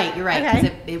 Okay. You're right. You're right. Okay.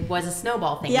 Because it was a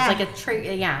snowball thing. Yeah. It's like a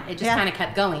tree. Yeah. It just Yeah. kind of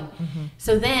kept going.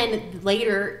 So then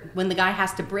later, when the guy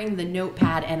has to bring the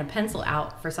notepad and a pencil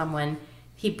out for someone,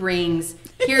 he brings,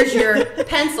 here's your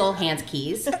pencil, hands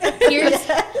keys. Here's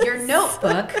your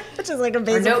notebook Which is like a or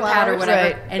vase of notepad or flowers,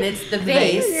 whatever. right. And it's the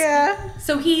vase. Yeah.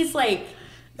 So he's like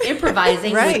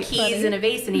improvising Right, with keys funny. in a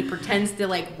vase, and he pretends to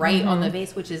like write on the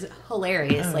vase, which is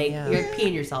hilarious. Oh, like yeah. you're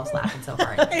peeing yourselves laughing so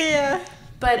hard. Yeah.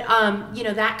 But you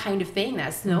know, that kind of thing,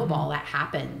 that snowball that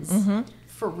happens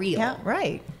for real. Yeah.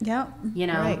 Right. Yep. You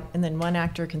know. Right. And then one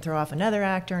actor can throw off another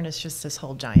actor, and it's just this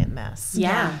whole giant mess.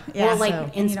 Yeah. Yeah. Or like So-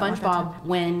 in You don't want that SpongeBob,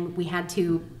 when we had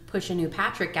to push a new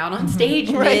Patrick out on stage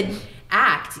Right. mid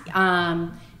act,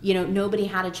 you know, nobody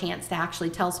had a chance to actually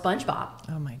tell SpongeBob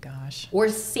Oh my gosh. or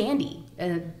Sandy.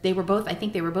 They were both, I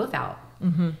think they were both out.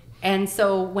 And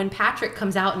so when Patrick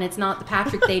comes out and it's not the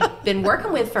Patrick they'd been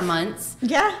working with for months,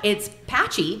 Yeah. it's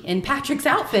Patchy in Patrick's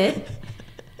outfit.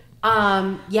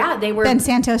 Yeah, they were. Ben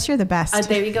Santos, you're the best.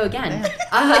 There you go again. Love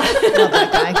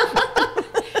that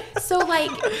guy. So like,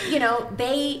 you know,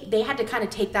 they had to kind of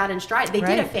take that in stride. They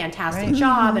did a Right, fantastic right.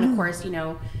 job, and of course, you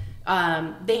know,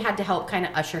 they had to help kind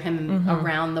of usher him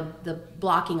around the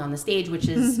blocking on the stage, which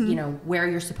is you know where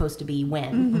you're supposed to be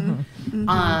when.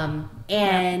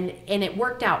 And it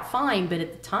worked out fine, but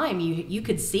at the time you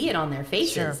could see it on their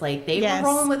faces, Sure. like they Yes. were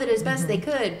rolling with it as best they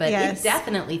could, but Yes. it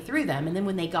definitely threw them. And then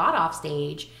when they got off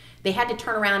stage, they had to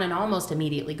turn around and almost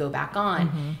immediately go back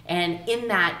on. And in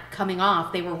that coming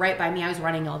off, they were right by me. I was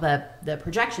running all the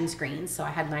projection screens, so I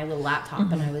had my little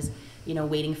laptop and I was, you know,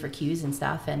 waiting for cues and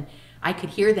stuff. And I could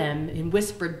hear them in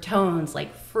whispered tones,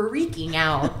 like freaking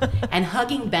out and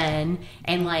hugging Ben,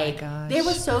 and like they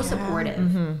were so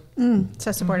supportive.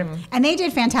 So supportive. And they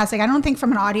did fantastic. I don't think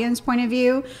from an audience point of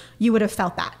view, you would have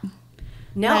felt that.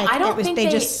 No, Like, I don't it was, think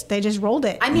they just rolled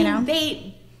it. I mean, you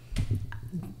know?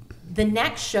 the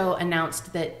next show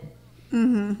announced that,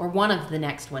 or one of the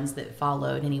next ones that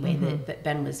followed anyway, that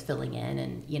Ben was filling in,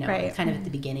 and you know, Right. kind of at the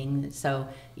beginning. So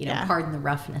you know, Yeah. pardon the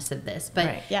roughness of this, but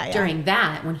Right. Yeah, yeah. during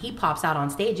that, when he pops out on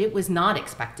stage, it was not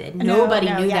expected. No, Nobody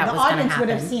no, knew yeah, that the was going to audience happen.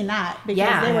 would have seen that because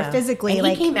Yeah. they were Yeah. physically And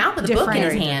like he came out with a book in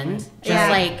his different. hand, just Yeah.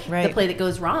 like the Right. play that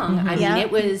goes wrong. I mean, Yeah.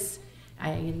 it was.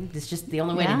 It's just the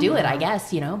only way Yeah. to do it, I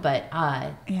guess. You know, but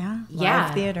Yeah. yeah,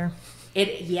 Live theater.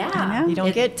 yeah, know. You don't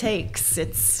It- get takes.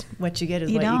 It's what you get is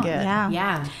You what don't. you get. Yeah.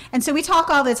 yeah. And so we talk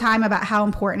all the time about how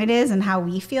important it is and how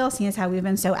we feel, seeing as how we've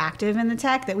been so active in the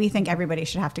tech, that we think everybody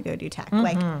should have to go do tech.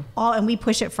 Like and we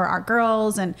push it for our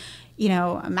girls, and you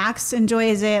know, Max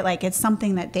enjoys it. Like it's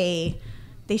something that they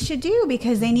should do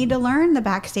because they need to learn the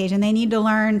backstage and they need to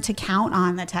learn to count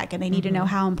on the tech and they need to know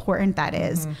how important that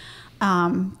is.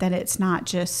 That it's not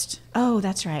just, oh,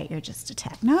 that's right, you're just a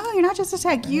tech. No, you're not just a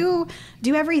tech. You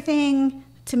do everything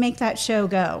to make that show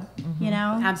go, you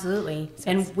know? Absolutely.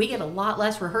 And we get a lot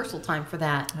less rehearsal time for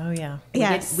that. Oh yeah.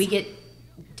 Yes. We get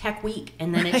tech week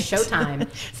and then it's Right. showtime.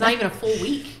 It's not even a full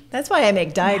week. That's why I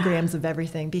make diagrams of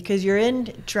everything, because you're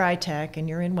in dry tech and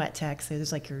you're in wet tech, so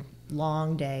there's like your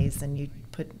long days and you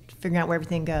figuring out where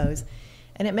everything goes.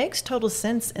 And it makes total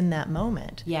sense in that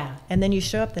moment. Yeah. And then you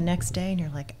show up the next day and you're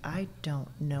like, I don't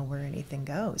know where anything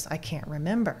goes. I can't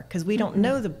remember, because we don't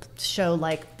know the show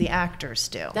like the actors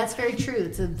do. That's very true.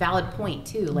 It's a valid point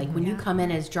too. Like when you come in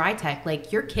as dry tech,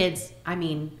 like your kids, I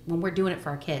mean, when we're doing it for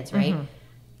our kids, right?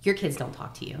 Your kids don't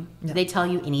talk to you. Do they tell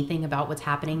you anything about what's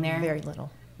happening there? Very little.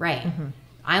 Right.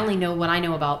 I only know what I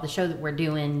know about the show that we're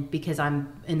doing because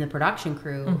I'm in the production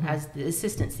crew as the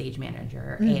assistant stage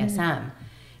manager, ASM.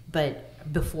 But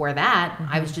before that,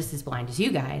 I was just as blind as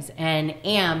you guys and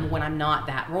am when I'm not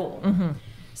that role.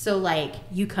 So like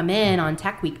you come in on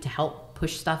Tech Week to help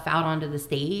push stuff out onto the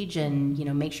stage and, you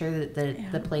know, make sure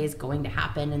that the play is going to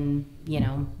happen and, you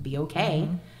know, be okay.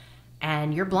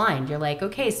 And you're blind. You're like,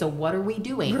 okay, so what are we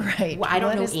doing? Right. Well, I don't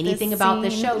What know is anything this about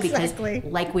this scene? show because, Exactly.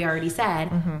 like we already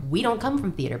said, we don't come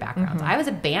from theater backgrounds. I was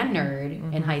a band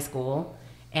nerd in high school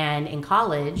and in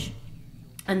college,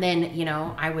 And then, you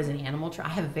know, I was an I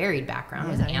have a varied background.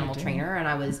 I was an Yeah, animal you do. trainer, and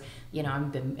I was, you know,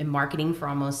 I've been in marketing for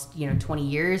almost, 20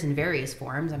 years in various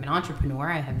forms. I'm an entrepreneur.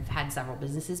 I have had several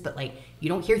businesses, but like, you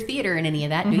don't hear theater in any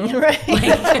of that, do you? Right.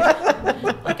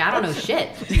 Like I don't know shit.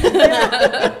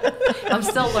 I'm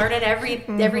still learning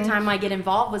every time I get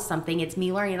involved with something. It's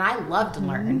me learning, and I love to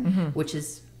learn, which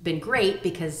has been great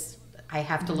because I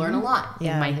have to learn a lot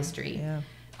Yeah. in my history. Yeah.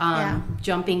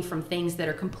 Jumping from things that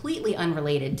are completely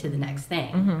unrelated to the next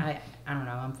thing. I don't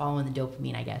know. I'm following the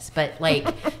dopamine, I guess, but like,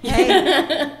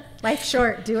 Hey, life's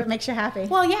short. Do what makes you happy.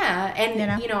 well, yeah,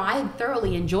 and You know? I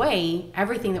thoroughly enjoy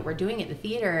everything that we're doing at the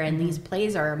theater, and these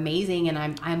plays are amazing,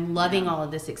 and I'm loving all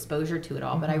of this exposure to it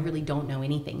all. But I really don't know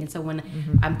anything, and so when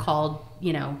I'm called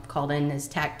in as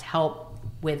tech to help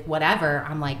with whatever,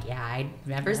 I'm like, yeah, I've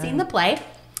never seen the play.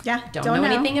 Yeah, Don't know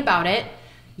anything about it.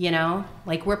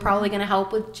 Like we're probably going to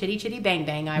help with Chitty Chitty Bang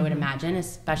Bang, I would imagine,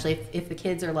 especially if the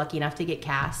kids are lucky enough to get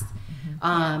cast.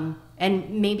 And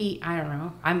maybe, I don't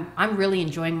know, I'm really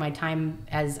enjoying my time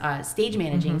as stage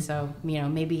managing. So,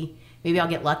 maybe I'll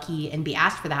get lucky and be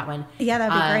asked for that one. Yeah,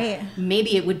 that'd be great.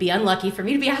 Maybe it would be unlucky for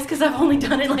me to be asked because I've only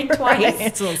done it like twice. Right.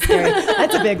 It's a little scary.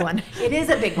 That's a big one. It is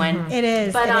a big one. It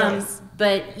is. But it is.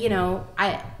 but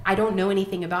I don't know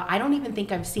anything about. I don't even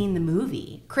think I've seen the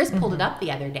movie. Chris pulled it up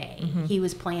the other day. He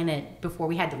was playing it before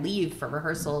we had to leave for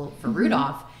rehearsal for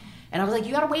Rudolph, and I was like,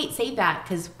 "You gotta wait, save that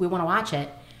because we want to watch it."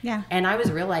 Yeah. And I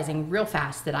was realizing real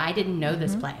fast that I didn't know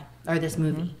this play or this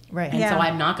movie, Right. And Yeah. so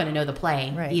I'm not going to know the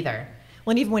play Right. either.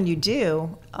 Well, and even when you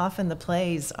do, often the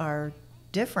plays are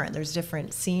different. There's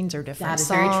different scenes or different That is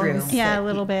very songs. true. Yeah, that a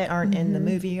little bit. aren't in the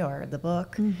movie or the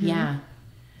book. Yeah.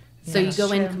 So Yeah. you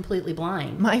go in True. completely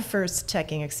blind. My first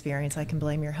teching experience, I can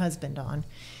blame your husband on,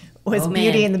 was Oh, man.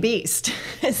 Beauty and the Beast.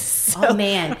 So- Oh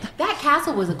man, that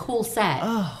castle was a cool set.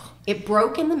 Oh. It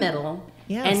broke in the middle,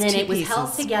 Yeah, and it's then two it was held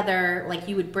pieces. together like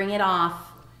you would bring it off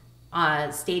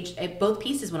stage. Both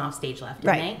pieces went off stage left,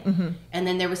 didn't Right. they? And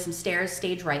then there was some stairs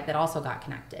stage right that also got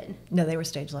connected. No, they were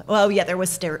stage left. Well, yeah, there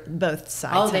was both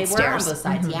sides. Oh, they had were stairs. on both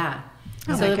sides, yeah.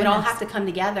 Oh, So my it would all goodness. have to come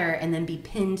together and then be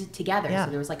pinned together. Yeah.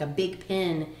 So there was like a big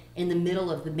pin in the middle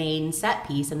of the main set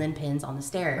piece, and then pins on the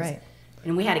stairs. Right.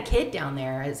 And we had a kid down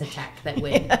there as a tech that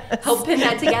would help pin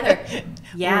that together.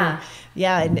 Yeah.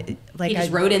 Yeah, and like He just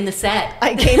I wrote in the set.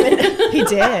 I came in. He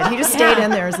did. He just stayed Yeah.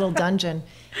 in there, his little dungeon.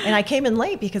 And I came in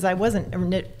late because I wasn't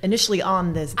initially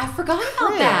on this. I forgot about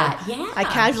crew. that. Yeah. I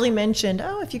casually mentioned,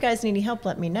 "Oh, if you guys need any help,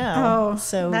 let me know." Oh,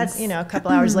 so that's- a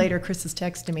couple hours later, Chris is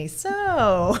texting me.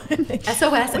 So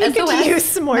SOS, we could SOS. use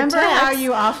some more Remember text. how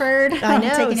you offered? I know.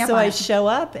 taking you up So on I it? show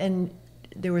up and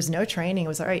there was no training. It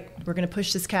was all right. We're going to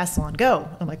push this castle on. Go.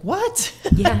 I'm like, what?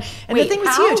 Yeah. and Wait, the thing was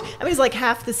how? huge. I mean, it was like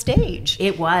half the stage.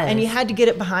 It was. And you had to get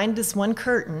it behind this one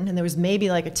curtain, and there was maybe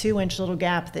like a 2-inch little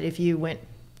gap that if you went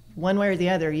one way or the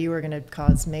other, you were going to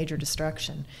cause major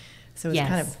destruction. So it was Yes.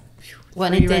 kind of Well,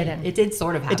 and threw you right in. it did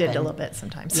sort of happen. It did a little bit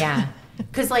sometimes. Yeah.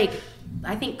 Because, like,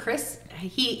 I think Chris,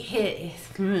 he hit,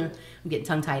 I'm getting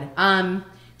tongue tied.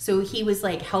 So he was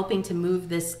like helping to move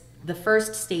the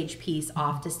first stage piece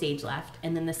off to stage left,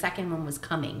 and then the second one was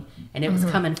coming, and it was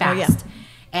coming Oh, yeah. fast.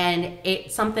 And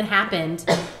something happened,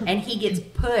 and he gets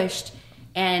pushed.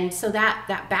 And so that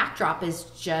backdrop is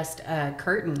just a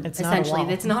curtain, It's not a essentially. wall.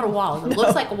 It's not a wall. It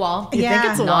looks like a wall. You think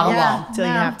Yeah. it's a Not wall a wall. until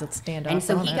you No. have to stand up And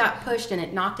so on he it. got pushed, and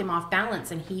it knocked him off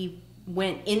balance, and he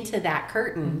went into that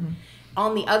curtain. Mm-hmm.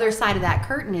 On the other side of that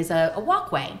curtain is a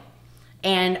walkway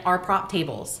and our prop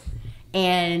tables.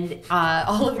 And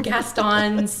all of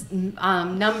Gaston's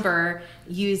number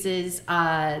uses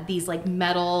these like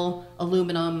metal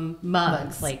aluminum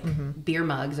mugs, like beer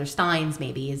mugs or steins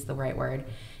maybe is the right word.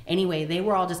 Anyway, they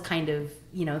were all just kind of,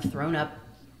 thrown up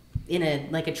in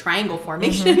a triangle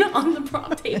formation on the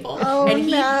prop table. Oh, and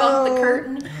he bumped the no.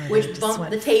 curtain, which just bumped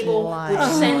went the table, flying. which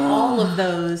sent all of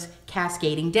those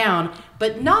cascading down,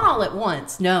 but not all at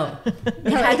once. No, it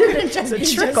had to Just- a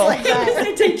just trickle. like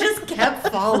that. they just kept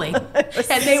falling, and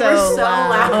they so were so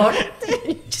loud. loud.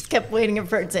 You just kept waiting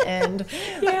for it to end.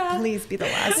 Yeah. Please be the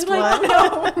last Like,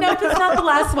 one. no, it's not the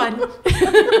last one.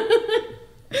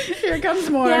 Here comes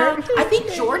more. Yeah, I think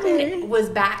Jordan was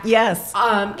back. Yes.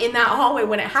 In that hallway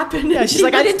when it happened. Yeah, she's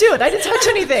like, I didn't do it. I didn't touch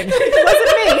anything. It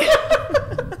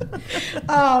wasn't me.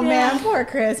 Oh man, Yeah. poor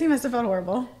Chris. He must have felt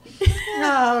horrible.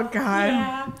 Oh God.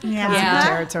 Yeah. Yeah. Yeah.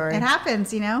 Territory. It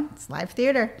happens, It's live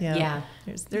theater. Yeah.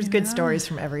 There's good stories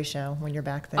from every show when you're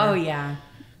back there. Oh yeah.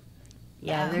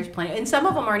 Yeah, there's plenty, and some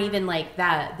of them aren't even like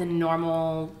that. The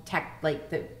normal tech, like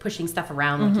the pushing stuff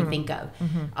around, like you think of.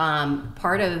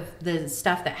 Part of the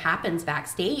stuff that happens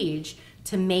backstage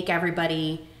to make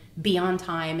everybody be on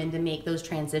time and to make those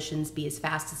transitions be as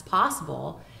fast as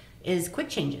possible is quick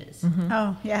changes.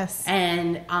 Oh, yes.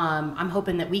 And I'm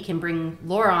hoping that we can bring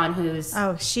Laura on, who's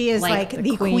Oh, she is like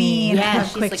the queen. queen yeah, of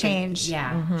she's quick like change.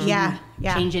 yeah, Yeah,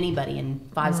 yeah. change anybody in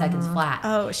 5 seconds flat.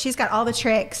 Oh, she's got all the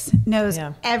tricks, knows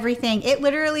Yeah. everything. It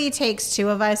literally takes 2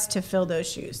 of us to fill those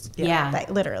shoes. Yeah.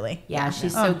 Like literally. Yeah,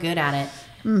 she's so good at it.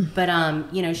 But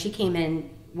you know, she came in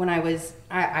when I was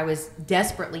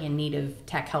desperately in need of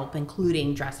tech help,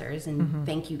 including dressers. And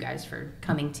thank you guys for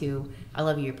coming to I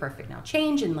Love You, You're Perfect Now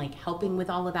Change, and like helping with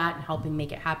all of that and helping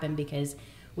make it happen, because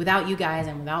without you guys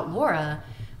and without Laura,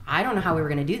 I don't know how we were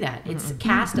going to do that. It's a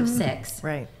cast of 6.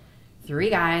 Right. 3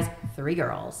 guys, 3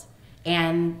 girls.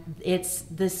 And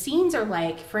the scenes are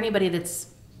like, for anybody that's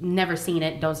never seen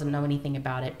it, doesn't know anything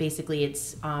about it, basically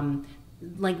it's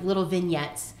like little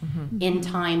vignettes in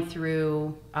time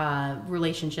through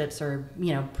relationships or,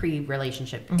 you know,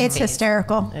 pre-relationship. It's phase.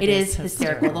 hysterical. It is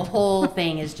hysterical. The whole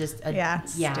thing is just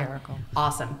Hysterical.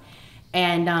 awesome.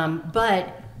 And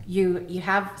but you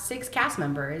have 6 cast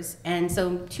members, and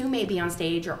so 2 may be on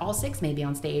stage, or all 6 may be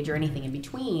on stage, or anything in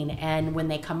between. And when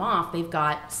they come off, they've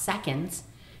got seconds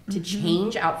to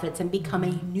change outfits and become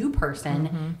a new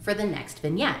person for the next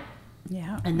vignette.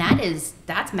 Yeah. And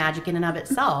that's magic in and of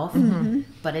itself,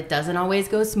 but it doesn't always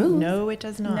go smooth. No, it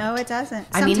does not. No, it doesn't.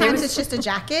 I mean, Sometimes there's- it's just a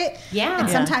jacket. Yeah. And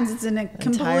Yeah. sometimes it's in a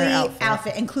complete outfit.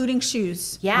 outfit, including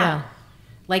shoes. Yeah.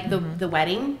 Like the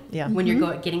wedding, Yeah. when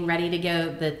you're getting ready to go,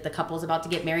 the couple's about to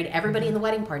get married, everybody in the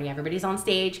wedding party, everybody's on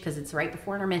stage because it's right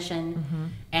before intermission.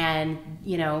 And,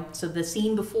 you know, so the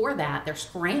scene before that, they're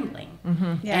scrambling.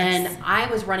 Yes. And I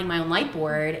was running my own light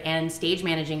board and stage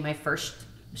managing my first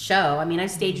show. I mean,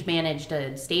 I've stage managed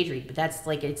a stage read, but that's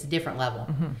like, it's a different level.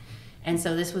 And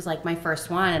so this was like my first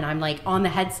one, and I'm like on the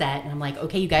headset, and I'm like,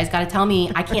 okay, you guys got to tell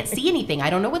me, I can't see anything. I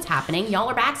don't know what's happening. Y'all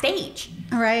are backstage.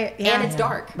 Right. Yeah. And it's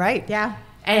dark. Right. Yeah.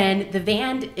 And the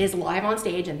band is live on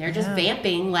stage, and they're just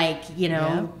vamping, like, you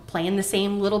know, playing the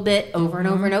same little bit over and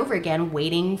over and over again,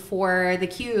 waiting for the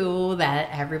cue that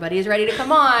everybody is ready to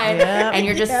come on. Yep. And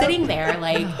you're just sitting there,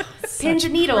 like, pins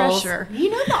and needles. pressure.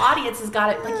 You know, the audience has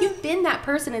got it. Like, you've been that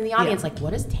person in the audience, like,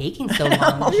 what is taking so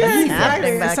long? Yeah, Jesus.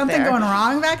 exactly. back Is something there. going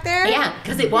wrong back there? Yeah,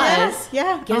 because it was.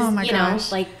 Yeah. Because, Oh my you gosh.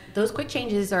 know, like, those quick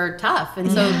changes are tough.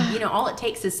 And so, you know, all it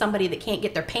takes is somebody that can't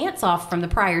get their pants off from the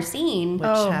prior scene. Which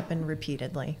happened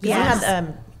repeatedly. 'Cause Yes. we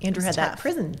had, Andrew had that tough.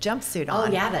 prison jumpsuit Oh,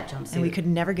 on. yeah, that jumpsuit. And we could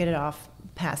never get it off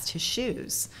past his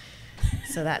shoes.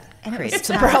 So that And it was created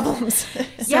some tough. problems.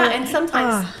 Yeah, and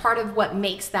sometimes part of what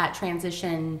makes that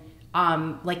transition,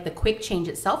 like the quick change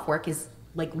itself work, is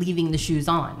like leaving the shoes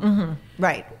on.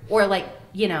 Right. Or like,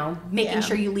 you know, making Yeah.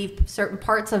 sure you leave certain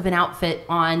parts of an outfit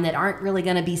on that aren't really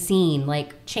going to be seen.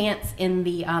 Like Chance in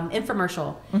the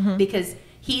infomercial, because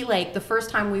he, like, the first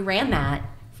time we ran that,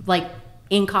 like,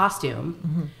 in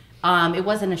costume, it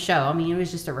wasn't a show. I mean, it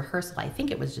was just a rehearsal. I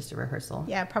think it was just a rehearsal.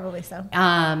 Yeah, probably so.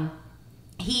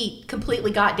 He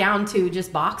completely got down to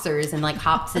just boxers and like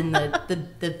hops in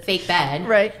the fake bed,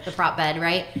 Right. the prop bed,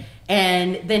 right?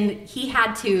 And then he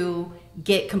had to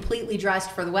get completely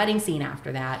dressed for the wedding scene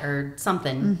after that, or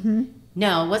something.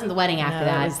 No, it wasn't the wedding after No, it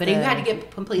that, was but he the- had to get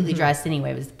completely dressed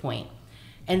anyway, was the point.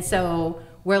 And so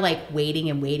we're like waiting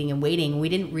and waiting and waiting. We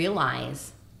didn't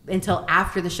realize until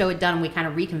after the show had done, we kind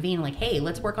of reconvened, like, hey,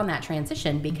 let's work on that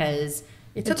transition, because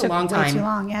it took a long way time. too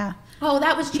long, yeah. Oh,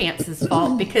 that was Chance's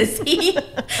fault, because he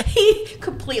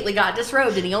completely got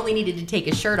disrobed, and he only needed to take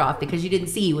his shirt off because you didn't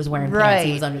see he was wearing pants. He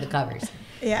Right. was under the covers.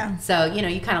 Yeah. So, you know,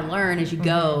 you kind of learn as you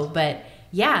go, but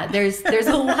yeah, there's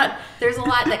a lot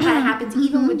that kind of happens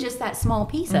even with just that small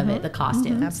piece of it, the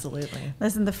costume. Absolutely.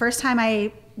 Listen, the first time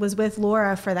I was with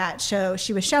Laura for that show,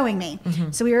 she was showing me.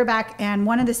 So we were back, and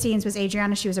one of the scenes was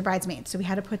Adriana. She was a bridesmaid, so we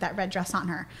had to put that red dress on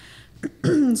her.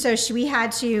 So we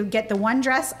had to get the one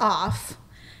dress off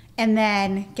and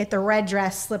then get the red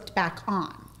dress slipped back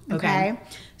on. Okay.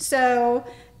 So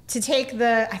to take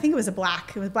I think it was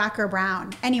black or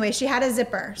brown. Anyway, she had a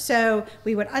zipper. So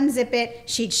we would unzip it.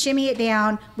 She'd shimmy it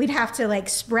down. We'd have to like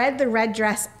spread the red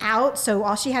dress out. So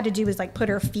all she had to do was like put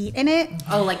her feet in it.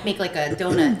 Oh, like make like a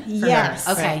donut for Yes.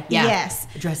 her. Okay, yeah. Yes.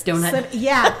 A dress donut.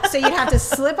 Yeah. So you'd have to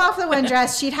slip off the one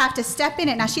dress. She'd have to step in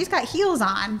it. Now she's got heels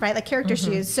on, right? Like character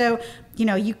shoes. So, you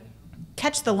know, you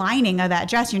catch the lining of that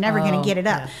dress, you're never going to get it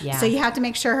up. yeah. So you have to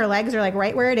make sure her legs are like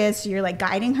right where it is. So you're like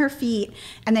guiding her feet,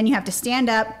 and then you have to stand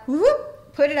up,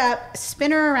 whoop, put it up,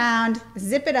 spin her around,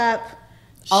 zip it up,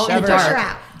 All in and the push dark. her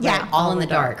out. Yeah. Right, all in the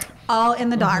dark. All in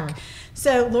the dark.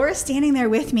 So Laura's standing there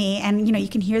with me, and you know you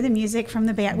can hear the music from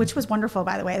the band, which was wonderful,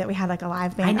 by the way, that we had like a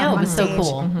live band. I know, on it one was so stage.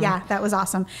 cool. Yeah, that was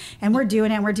awesome. And we're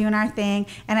doing it, we're doing our thing,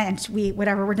 and we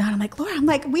whatever we're done. I'm like, Laura,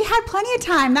 we had plenty of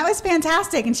time. That was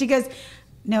fantastic. And she goes,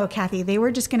 no, Kathy, they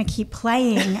were just going to keep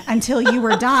playing until you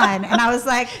were done. And I was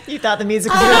like, You thought the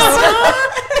music was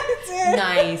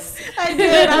Nice. I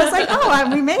did. I was like, oh,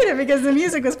 we made it because the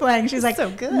music was playing. She's like, So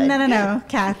good. No,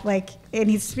 Kath, like, it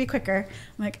needs to be quicker.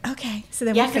 I'm like, okay. So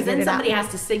then Yeah, we because figured then it out. somebody has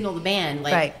to signal the band,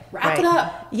 like, Right, wrap it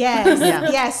up. Yes. Yeah.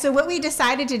 Yes. So what we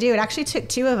decided to do, it actually took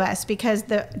two of us because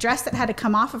the dress that had to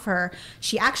come off of her,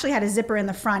 she actually had a zipper in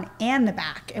the front and the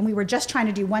back. And we were just trying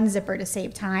to do one zipper to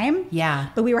save time. Yeah.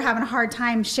 But we were having a hard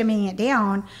time shimmying it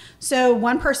down. So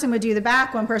one person would do the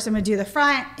back, one person would do the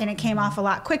front, and it came off a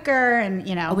lot quicker. And,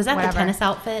 you know, Oh, was that whatever. the tennis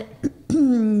outfit?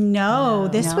 No,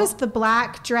 this No? was the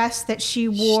black dress that she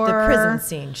wore. the prison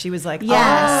scene. She was like,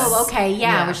 Yes. Oh, okay. Yeah,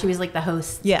 Yeah. where she was like the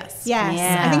host. Yes. Yes.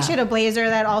 Yeah. I think she had a blazer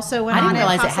that also went I on didn't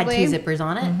realize it possibly. had two zippers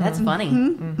on it. That's funny.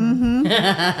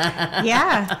 Yeah.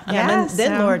 Yeah, Yeah. and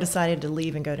then so- Laura decided to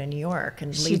leave and go to New York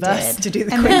and She leave us did. to do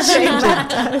the And quick then she change.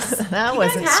 left us. That You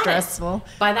wasn't guys had it. stressful.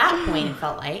 By that point, it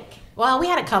felt like. Well, we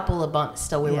had a couple of bumps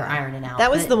still we were Yeah. ironing out.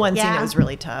 That was but- the one scene Yeah. that was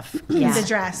really tough. Yeah. The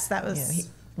dress. That was. You know,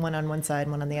 one on one side,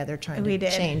 one on the other, trying We to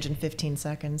did. change in 15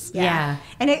 seconds. Yeah.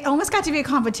 And it almost got to be a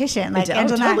competition. Like did. Oh,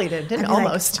 Angela and I- totally did. Didn't I'd be like-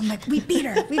 almost. I'm like, we beat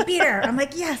her. We beat her. I'm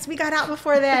like, yes, we got out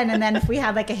before then. And then if we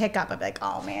had like a hiccup, I'd be like,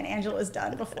 oh man, Angela was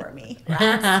done before me.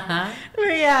 But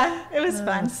yeah, it was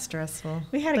fun. Stressful.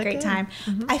 We had a But great good. time.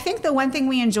 I think the one thing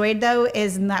we enjoyed though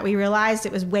is that we realized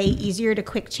it was way easier to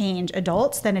quick change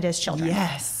adults than it is children.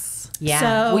 Yes. Yeah.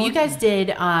 So- well, you guys did.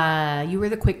 You were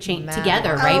the quick change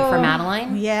together, right, for Oh,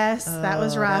 Madeline? Yes, that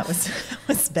was Oh, rough. That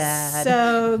was bad.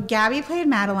 So Gabby played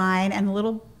Madeline, and the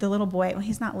little boy. Well,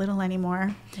 he's not little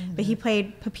anymore, but he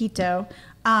played Pepito.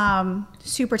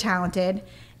 Super talented,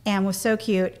 and was so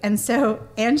cute. And so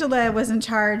Angela was in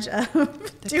charge of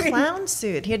the clown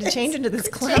suit. He had to change into this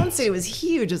clown suit. It was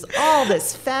huge. It was all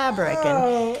this fabric. And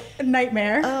Oh, a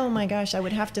nightmare. oh my gosh, I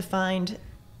would have to find,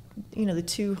 the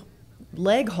two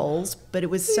leg holes, but it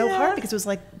was so Yeah. hard because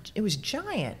it was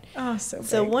giant. Oh, so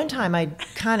So big. one time I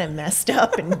kind of messed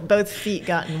up and both feet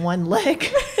got in one leg.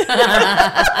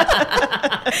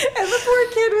 And the poor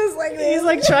kid was like, He's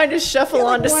like trying to shuffle He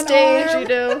had, onto like, one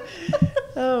stage, arm.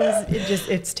 Oh,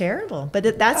 it's terrible.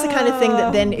 But that's the kind of thing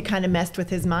that then it kind of messed with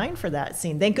his mind for that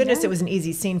scene. Thank goodness Yeah. it was an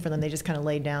easy scene for them. They just kind of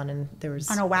laid down and there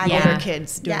was On a wagon. other Yeah.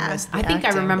 kids doing Yeah. most of the I think I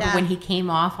acting. remember Yeah. when he came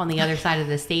off on the other side of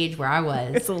the stage where I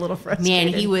was. It's a little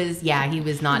frustrating. Man, he was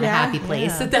not in a Yeah. happy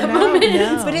place Yeah. at that No, moment.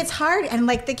 no. But it's hard, and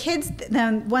like the kids,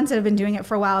 the ones that have been doing it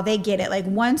for a while, they get it. Like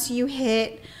once you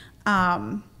hit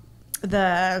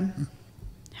the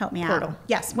help me Portal. out.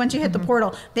 Yes, once you hit the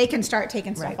portal, they can start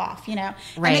taking stuff Right. off. And the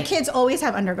Right. kids always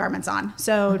have undergarments on,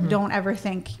 so don't ever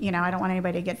think. I don't want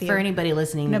anybody to get the For anybody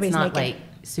listening that's Nobody's not naked. like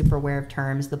super aware of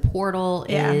terms, the portal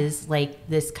Yeah. is like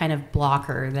this kind of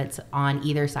blocker that's on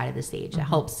either side of the stage that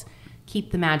helps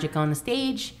keep the magic on the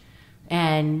stage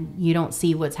and you don't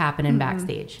see what's happening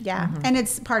backstage. Yeah, and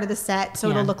it's part of the set, so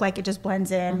Yeah. it'll look like it just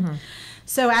blends in.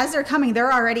 So as they're coming,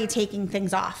 they're already taking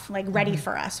things off, like ready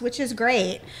for us, which is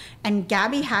great. And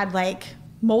Gabby had like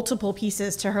multiple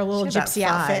pieces to her little She had gypsy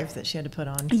about 5 outfit. that she had to put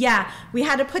on. Yeah, we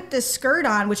had to put this skirt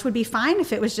on, which would be fine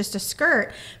if it was just a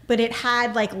skirt, but it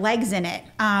had like legs in it.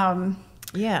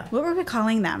 Yeah. What were we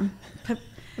calling them?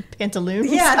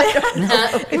 Pantaloons. Yeah, I don't know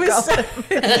what it we was call them.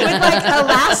 with like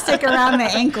elastic around the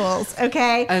ankles.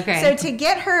 Okay. Okay. So to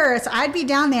get her, so I'd be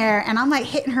down there and I'm like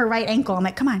hitting her right ankle. I'm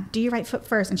like, come on, do your right foot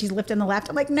first. And she's lifting the left.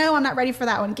 I'm like, no, I'm not ready for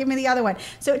that one. Give me the other one.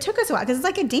 So it took us a while because it's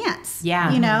like a dance.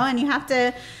 Yeah. And you have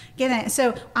to get in it.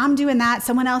 So I'm doing that.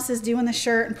 Someone else is doing the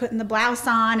shirt and putting the blouse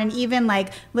on. And even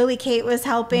like Lily Kate was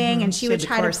helping and she She would had the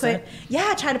try to corset.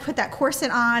 try to put that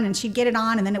corset on and she'd get it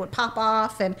on and then it would pop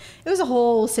off. And it was a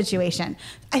whole situation.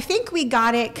 I think we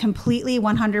got it completely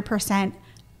 100%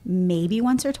 maybe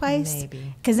once or twice.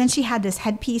 Maybe. Because then she had this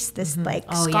headpiece, this like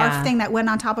Oh, scarf yeah. thing that went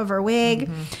on top of her wig.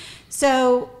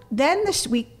 So then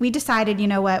we decided, you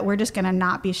know what, we're just going to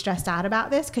not be stressed out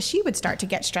about this because she would start to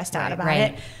get stressed out Right, about right.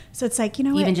 it. So it's like, you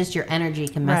know what? Even just your energy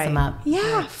can mess Right. them up.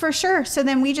 Yeah, for sure. So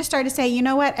then we just started to say, you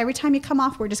know what? Every time you come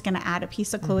off, we're just going to add a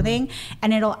piece of clothing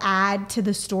and it'll add to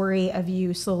the story of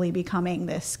you slowly becoming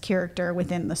this character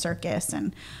within the circus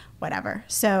and whatever.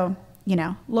 So,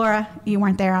 Laura, you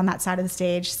weren't there on that side of the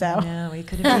stage. So No, we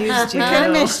could have used you. we could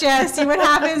have missed you. See what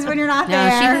happens when you're not No,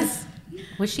 there.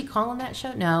 was she calling that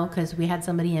show? No, because we had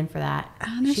somebody in for that. I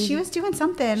don't know. She was doing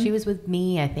something. She was with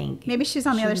me, I think. Maybe she's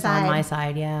on the She other was side. on my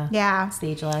side, yeah. Yeah.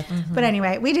 Stage left. But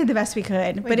anyway, we did the best we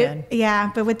could. But did.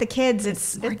 but with the kids,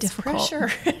 it's more difficult.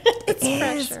 pressure. It's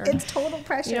pressure. It's total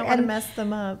pressure. You don't want to And mess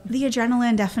them up. the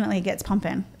adrenaline definitely gets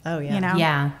pumping. Oh, yeah.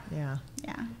 Yeah. Yeah.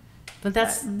 Yeah. But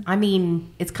that's, I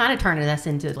mean, it's kind of turning us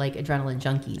into like adrenaline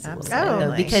junkies a little bit, Absolutely.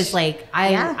 though, because like I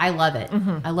Yeah. love it.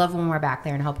 I love when we're back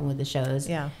there and helping with the shows.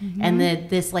 Yeah. And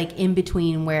this like in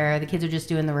between where the kids are just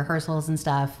doing the rehearsals and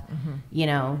stuff, you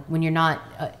know, when you're not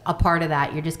a part of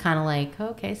that, you're just kind of like,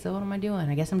 okay, so what am I doing?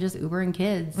 I guess I'm just Ubering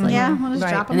kids. Like, Yeah, we'll just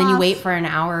Right. drop them and then you off. wait for an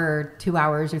hour or 2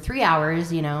 hours or 3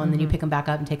 hours, you know, and then you pick them back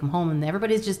up and take them home, and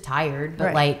everybody's just tired. But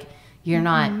Right. like you're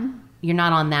not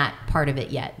on that part of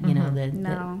it yet, you know,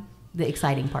 No. the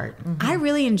exciting part. I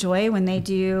really enjoy when they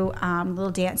do little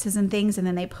dances and things, and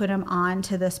then they put them on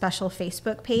to the special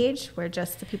Facebook page where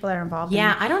just the people that are involved.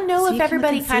 Yeah, I don't know so if you can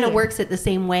everybody look and kind of see. works it the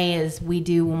same way as we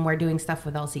do when we're doing stuff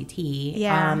with LCT.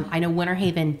 Yeah. I know Winter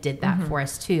Haven did that for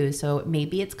us too, so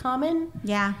maybe it's common.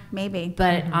 Yeah, maybe.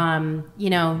 But you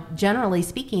know, generally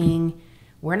speaking,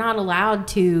 we're not allowed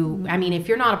to. I mean, if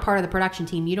you're not a part of the production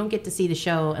team, you don't get to see the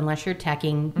show unless you're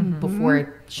teching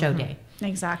before show day.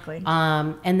 Exactly.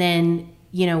 And then,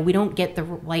 you know, we don't get the,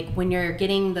 like when you're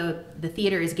getting the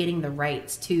theater is getting the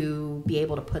rights to be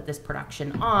able to put this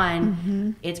production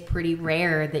on, it's pretty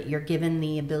rare that you're given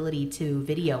the ability to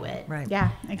video it. Right. Yeah,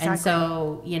 exactly. And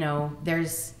so, you know,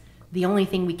 the only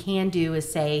thing we can do is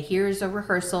say, here's a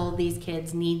rehearsal. These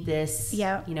kids need this,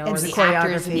 Yeah. you know, And or the choreography.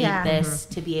 actors need Yeah. this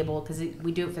to be able, because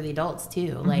we do it for the adults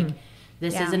too. Like,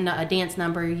 this Yeah. isn't a dance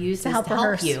number. Use this help to help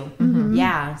rehearse. you.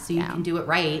 Yeah, so you Yeah. can do it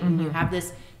right, and you have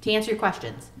this to answer your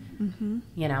questions.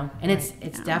 You know, and it's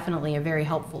definitely a very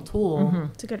helpful tool.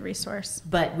 It's a good resource.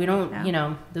 But we don't, Yeah. you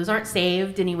know, those aren't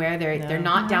saved anywhere. They're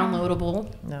not downloadable.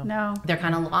 No. No. They're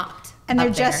kind of locked. And they're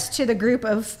up there. just to the group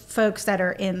of folks that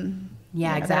are in.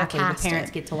 Yeah, you know, that are exactly. The parents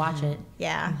casted. get to watch it.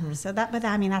 Yeah. So but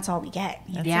I mean, that's all we get.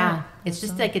 That's Yeah, it. it's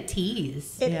just like a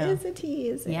tease. It is Yeah. a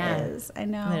tease. It Yeah. is. I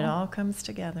know. And it all comes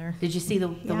together. Did you see the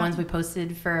Yeah. ones we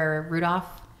posted for Rudolph?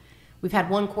 We've had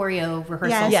one choreo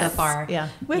rehearsal so Yes. far. Yeah.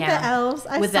 With the elves.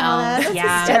 I With the saw elves, that. That's yeah.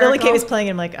 Yeah, Lily Kay hysterical. was playing,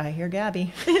 and I'm like, I hear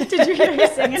Gabby. Did you hear her I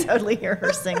singing? totally hear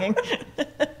her singing.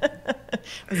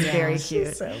 It was very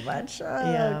cute. So much. Oh,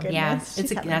 Yeah. goodness. Yeah,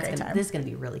 She's having a great time. this is gonna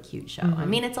be a really cute show. I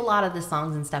mean, it's a lot of the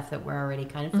songs and stuff that we're already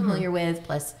kind of familiar with,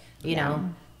 plus you know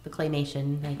the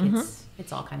claymation. Like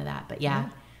it's all kind of that. But yeah,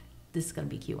 this is gonna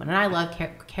be a cute one, and I love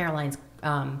Caroline's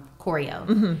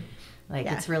choreo. Like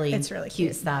Yeah, it's really really cute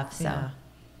cute. stuff. So. Yeah.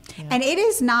 And it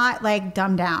is not like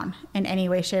dumbed down in any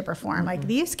way, shape, or form. Like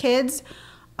these kids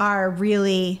are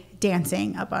really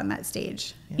dancing up on that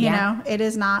stage. You Yeah. know, it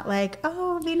is not like,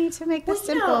 oh, we need to make this Well,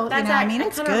 simple. that's I mean,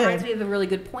 it's that kind of reminds good. me of a really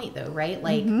good point, though, right?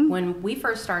 Like when we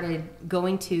first started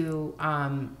going to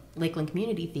Lakeland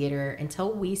Community Theater,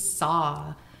 until we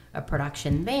saw a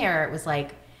production there, it was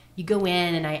like you go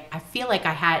in, and I feel like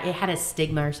it had a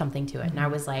stigma or something to it, and I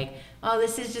was like, oh,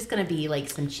 this is just gonna be like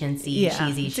some chintzy, Yeah,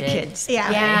 cheesy it's a shit, kid's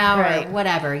yeah, or right.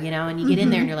 whatever, you know. And you get in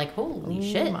there, and you're like, holy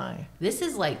shit, my. this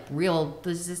is like real.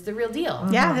 This is the real deal.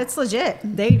 Yeah, it's legit.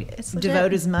 They It's legit.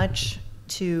 devote as much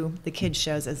to the kids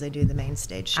shows as they do the main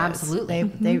stage shows. Absolutely.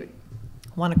 They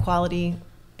want a quality,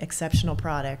 exceptional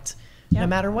product, no Yep.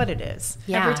 matter what it is.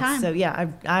 Yeah. Every time. So yeah,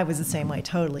 I was the same way,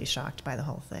 totally shocked by the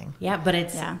whole thing. Yeah, but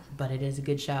it is a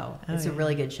good show. It's a yeah.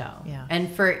 really good show. Yeah. And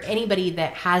for anybody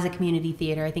that has a community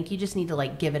theater, I think you just need to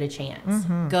like give it a chance.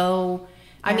 Go.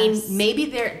 I Yes. mean, maybe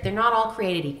they're not all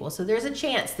created equal, so there's a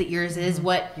chance that yours is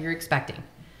what you're expecting,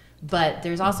 but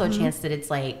there's also a chance that it's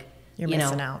like You're you know,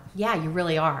 missing out. Yeah, you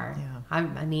really are. Yeah.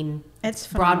 I mean, It's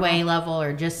Broadway phenomenal. level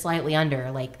or just slightly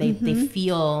under. Like they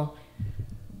feel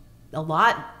a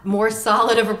lot more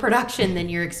solid of a production than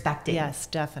you're expecting. Yes,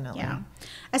 definitely. Yeah.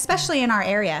 Especially in our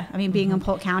area. I mean, being in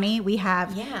Polk County, we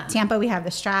have Yeah. Tampa, we have the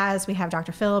Straz, we have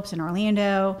Dr. Phillips in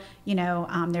Orlando. You know,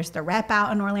 there's the Rep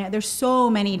out in Orlando. There's so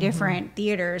many different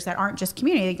theaters that aren't just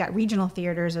community. They got regional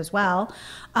theaters as well.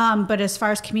 But as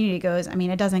far as community goes, I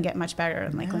mean, it doesn't get much better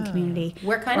than Lakeland Community.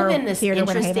 We're kind or of in this Theater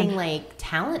Winter interesting Haven. like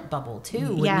talent bubble too.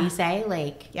 Wouldn't Yeah. you say?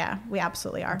 Like Yeah, we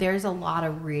absolutely are. there's a lot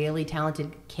of really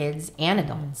talented kids and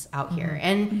adults out here,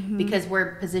 and because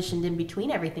we're positioned in between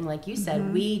everything, like you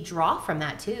said, we draw from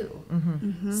that too.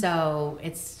 So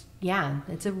it's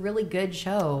a really good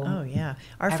show. Oh yeah.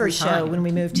 Our Every first show time. when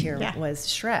we moved here Yeah. was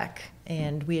Shrek,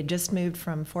 and we had just moved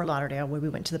from Fort Lauderdale, where we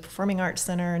went to the Performing Arts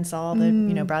Center and saw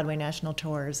the Broadway national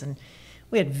tours, and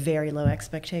we had very low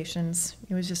expectations.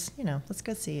 It was just let's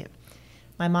go see it.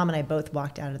 My mom and I both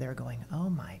walked out of there going, oh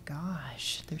my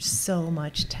gosh, there's so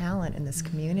much talent in this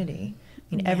community.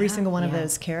 I mean, every single one of Yeah.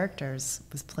 those characters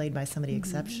was played by somebody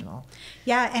exceptional.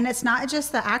 Yeah, and it's not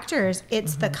just the actors,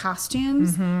 it's the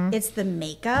costumes, it's the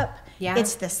makeup, Yeah.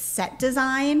 it's the set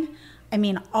design. I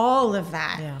mean, all of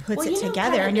that Yeah. puts Well, it you know, together,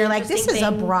 kind of and you're like, this is a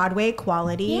interesting thing- Broadway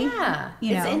quality, Yeah,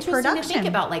 you know, it's interesting production. to think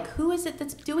about, like, who is it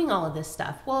that's doing all of this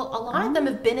stuff? Well, a lot of them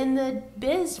have been in the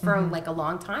biz for like a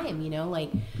long time. You know, like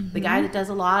the guy that does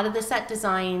a lot of the set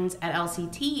designs at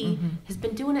LCT has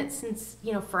been doing it since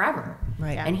forever.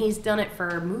 Right. Yeah. And he's done it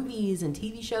for movies and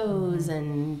TV shows,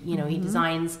 and he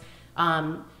designs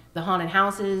the haunted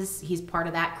houses. He's part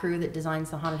of that crew that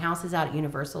designs the haunted houses out at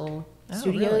Universal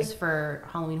Studios really? for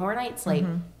Halloween Horror Nights. Like.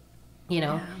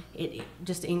 It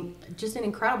just an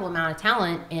incredible amount of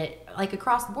talent. It like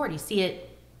across the board. You see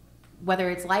it, whether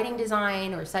it's lighting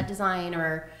design or set design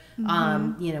or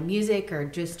music or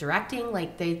just directing.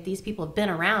 Like these people have been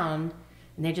around,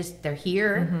 and they're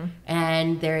here,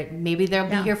 and maybe they'll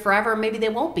be here forever. Maybe they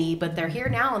won't be, but they're here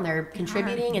now, and they're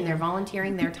contributing and they're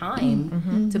volunteering their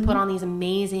time to put on these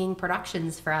amazing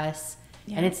productions for us.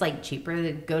 And it's like cheaper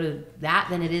to go to that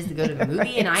than it is to go to the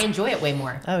movie, and I enjoy it way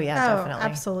more. Oh yeah, Oh, definitely.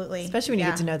 absolutely. Especially when you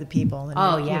Yeah. get to know the people. And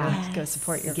Oh, you yeah. know, go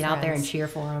support your Get out there and friends. cheer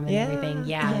for them and Yeah. everything.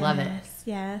 Yeah, I love it.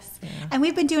 Yes. And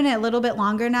we've been doing it a little bit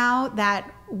longer now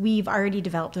that we've already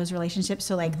developed those relationships.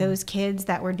 So like those kids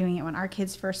that were doing it when our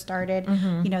kids first started,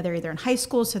 they're either in high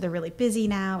school, so they're really busy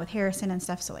now with Harrison and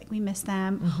stuff. So like we miss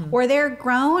them, or they're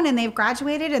grown and they've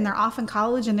graduated and they're off in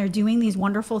college and they're doing these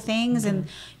wonderful things. And,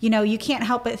 you can't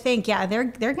help but think, yeah, they're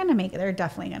going to make it. They're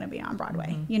definitely going to be on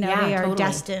Broadway. Yeah, They are totally.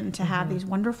 destined to have these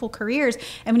wonderful careers.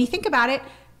 And when you think about it,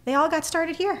 they all got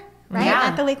started here. Right Yeah.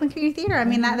 at the Lakeland Community Theater. I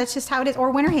mean, that's just how it is.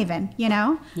 Or Winter Haven,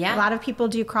 Yeah. A lot of people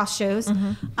do cross shows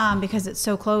because it's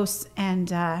so close. And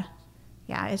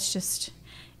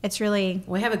it's really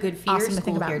We have a good feeder Awesome to think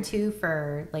school about. here too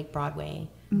for like Broadway.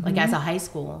 Like as a high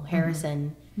school,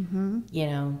 Harrison.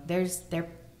 They're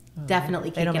definitely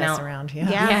They kicking don't mess out. around. Yeah.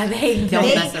 Yeah, they don't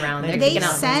They- mess around. They're they kicking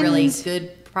out some really send-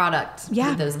 good product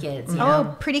with those kids. You Oh,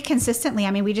 know? pretty consistently.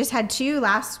 I mean, we just had 2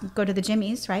 last go to the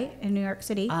Jimmys, right, in New York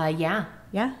City. Yeah.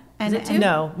 Yeah, and, it 2? and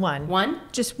No, one. One?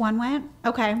 just one went.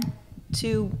 Okay,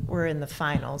 2 were in the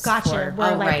finals. gotcha. for-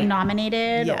 We're Oh, like right.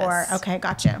 nominated, Yes. or okay,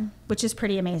 gotcha. Which is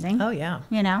pretty amazing. Oh yeah.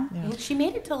 Yeah. Well, she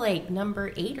made it to like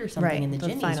number 8 or something Right, in the the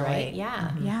Jimmys, final right? 8.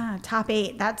 Yeah. Yeah, top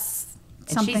 8. That's And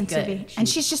something she's to good. be. And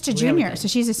she's just a really junior, good. so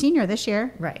she's a senior this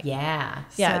year. Right. Yeah.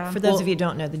 Yeah, So- for those Well- of you who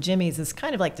don't know, the Jimmys is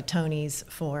kind of like the Tonys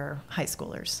for high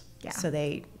schoolers. Yeah. So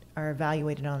they are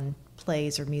evaluated on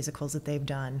plays or musicals that they've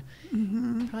done,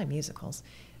 probably musicals,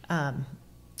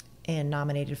 and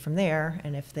nominated from there.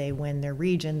 And if they win their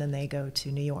region, then they go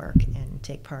to New York and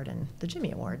take part in the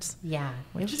Jimmy Awards. Yeah.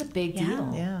 It was a big Yeah.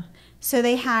 deal. Yeah. So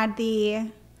they had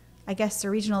I guess the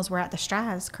regionals were at the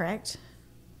Straz, correct?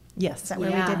 Yes. Is that where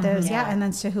Yeah. we did those? Yeah. Yeah. And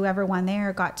then so whoever won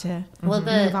there got to Well, move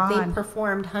they on.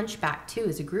 performed Hunchback too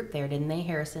as a group there, didn't they?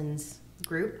 Harrison's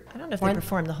group. I don't know if Or they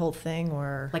performed the whole thing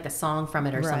or. like a song from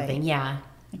it or Right. something. Yeah.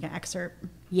 Like an excerpt.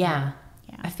 Yeah.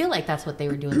 Yeah. I feel like that's what they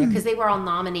were doing there because they were all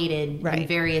nominated in Right.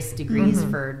 various degrees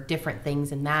for different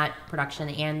things in that production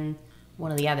and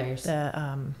one of the others.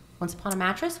 The, Once Upon a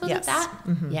Mattress, was Yes. it that?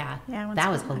 Yeah. Yeah, Once that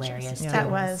Upon was a Mattress. hilarious. Yeah. too.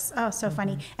 That was so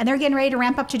funny. And they're getting ready to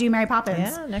ramp up to do Mary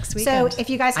Poppins. Yeah, next So weekend.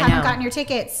 if you guys I haven't know. gotten your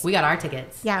tickets, We got our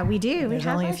tickets. yeah, we do. There's we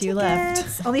have only a our few left.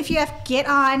 tickets. Only a few left. Get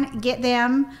on, get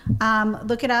them.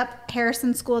 Look it up.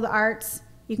 Harrison School of the Arts.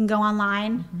 You can go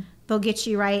online. They'll get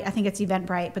you right. I think it's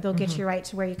Eventbrite, but they'll get you right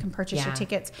to where you can purchase your Yeah.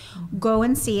 tickets. Go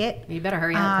and see it. You better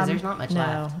hurry up because there's not much no,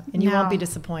 left. and you won't No. be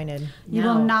disappointed. You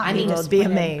will not I be mean, You will be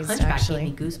disappointed. amazed, Hunchback actually.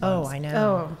 gave me goosebumps. Oh, I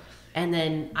know. Oh, And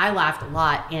then I laughed a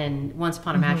lot in Once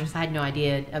Upon a Mattress. I had no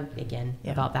idea,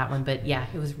 Yeah. about that one. But yeah,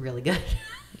 it was really good.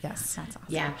 Yes. that's awesome.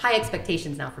 Yeah, high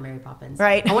expectations now for Mary Poppins.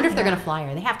 Right. I wonder if they're going to fly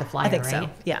her. They have to fly I think her, so. right?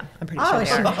 Yeah, I'm pretty Oh, sure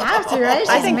she they are. have to, right?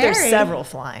 I She's think there's married. several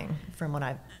flying from what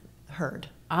I've heard.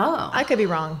 Oh, I could be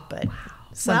wrong, but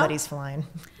somebody's flying.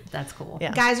 that's cool.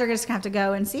 Yeah. Guys are just gonna have to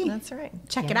go and see. That's right.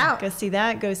 Check it Yeah. out. Go see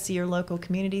that. Go see your local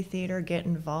community theater. Get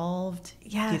involved.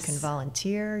 You Yes. can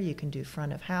volunteer. You can do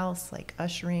front of house like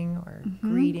ushering or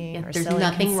greeting Yeah, or there's selling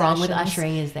nothing wrong with concessions.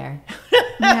 ushering, is there?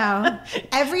 No,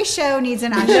 every show needs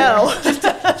an usher. No,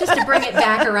 Just to bring it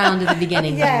back around to the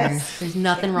beginning Yes. there. There's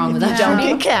nothing wrong with No. don't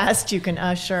ushering. get cast. You can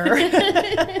usher.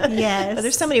 Yes. But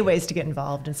there's so many ways to get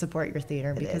involved and support your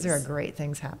theater because there are is. great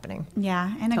things happening,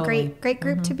 Yeah, and a Totally. great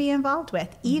group to be involved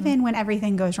with, even when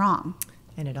everything goes wrong.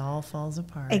 and it all falls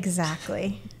apart.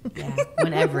 Exactly. Yeah,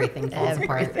 when everything falls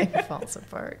apart. Everything falls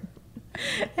apart.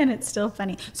 And it's still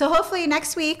funny. So hopefully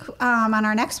next week, on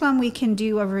our next one, we can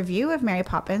do a review of Mary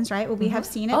Poppins, right? Will we have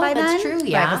seen it Oh, by that's then? true.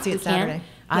 Yeah, we'll see it we can. Saturday.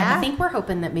 Yeah. I think we're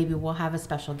hoping that maybe we'll have a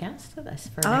special guest with us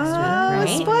for next Oh, week,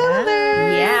 right? spoilers!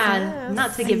 Yeah, Yes.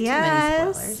 not to give too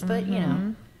Yes. many spoilers, but you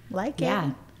know, Like it.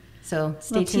 yeah. So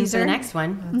stay Little tuned for teaser. the next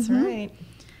one. That's right.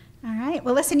 All right.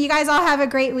 Well, listen, you guys all have a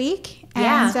great week.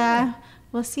 And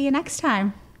we'll see you next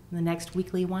time. The next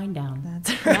weekly wind down.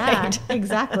 That's right. Yeah,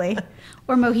 exactly.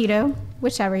 Or mojito,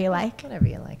 whichever you like. Whatever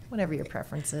you like, whatever your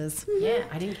preference is. Yeah,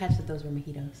 I didn't catch that those were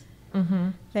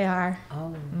mojitos. They are.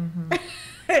 Oh.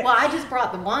 Well, I just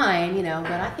brought the wine,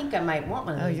 but I think I might want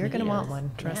one of those. Oh, you're going to want mojitos.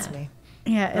 one. Trust me.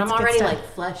 Yeah, it's And I'm good already stuff. like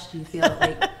flushed. You feel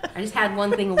like I just had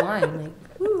one thing of wine.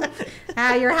 Like, woo.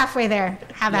 You're halfway there.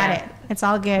 Have Yeah. at it. It's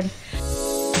all good.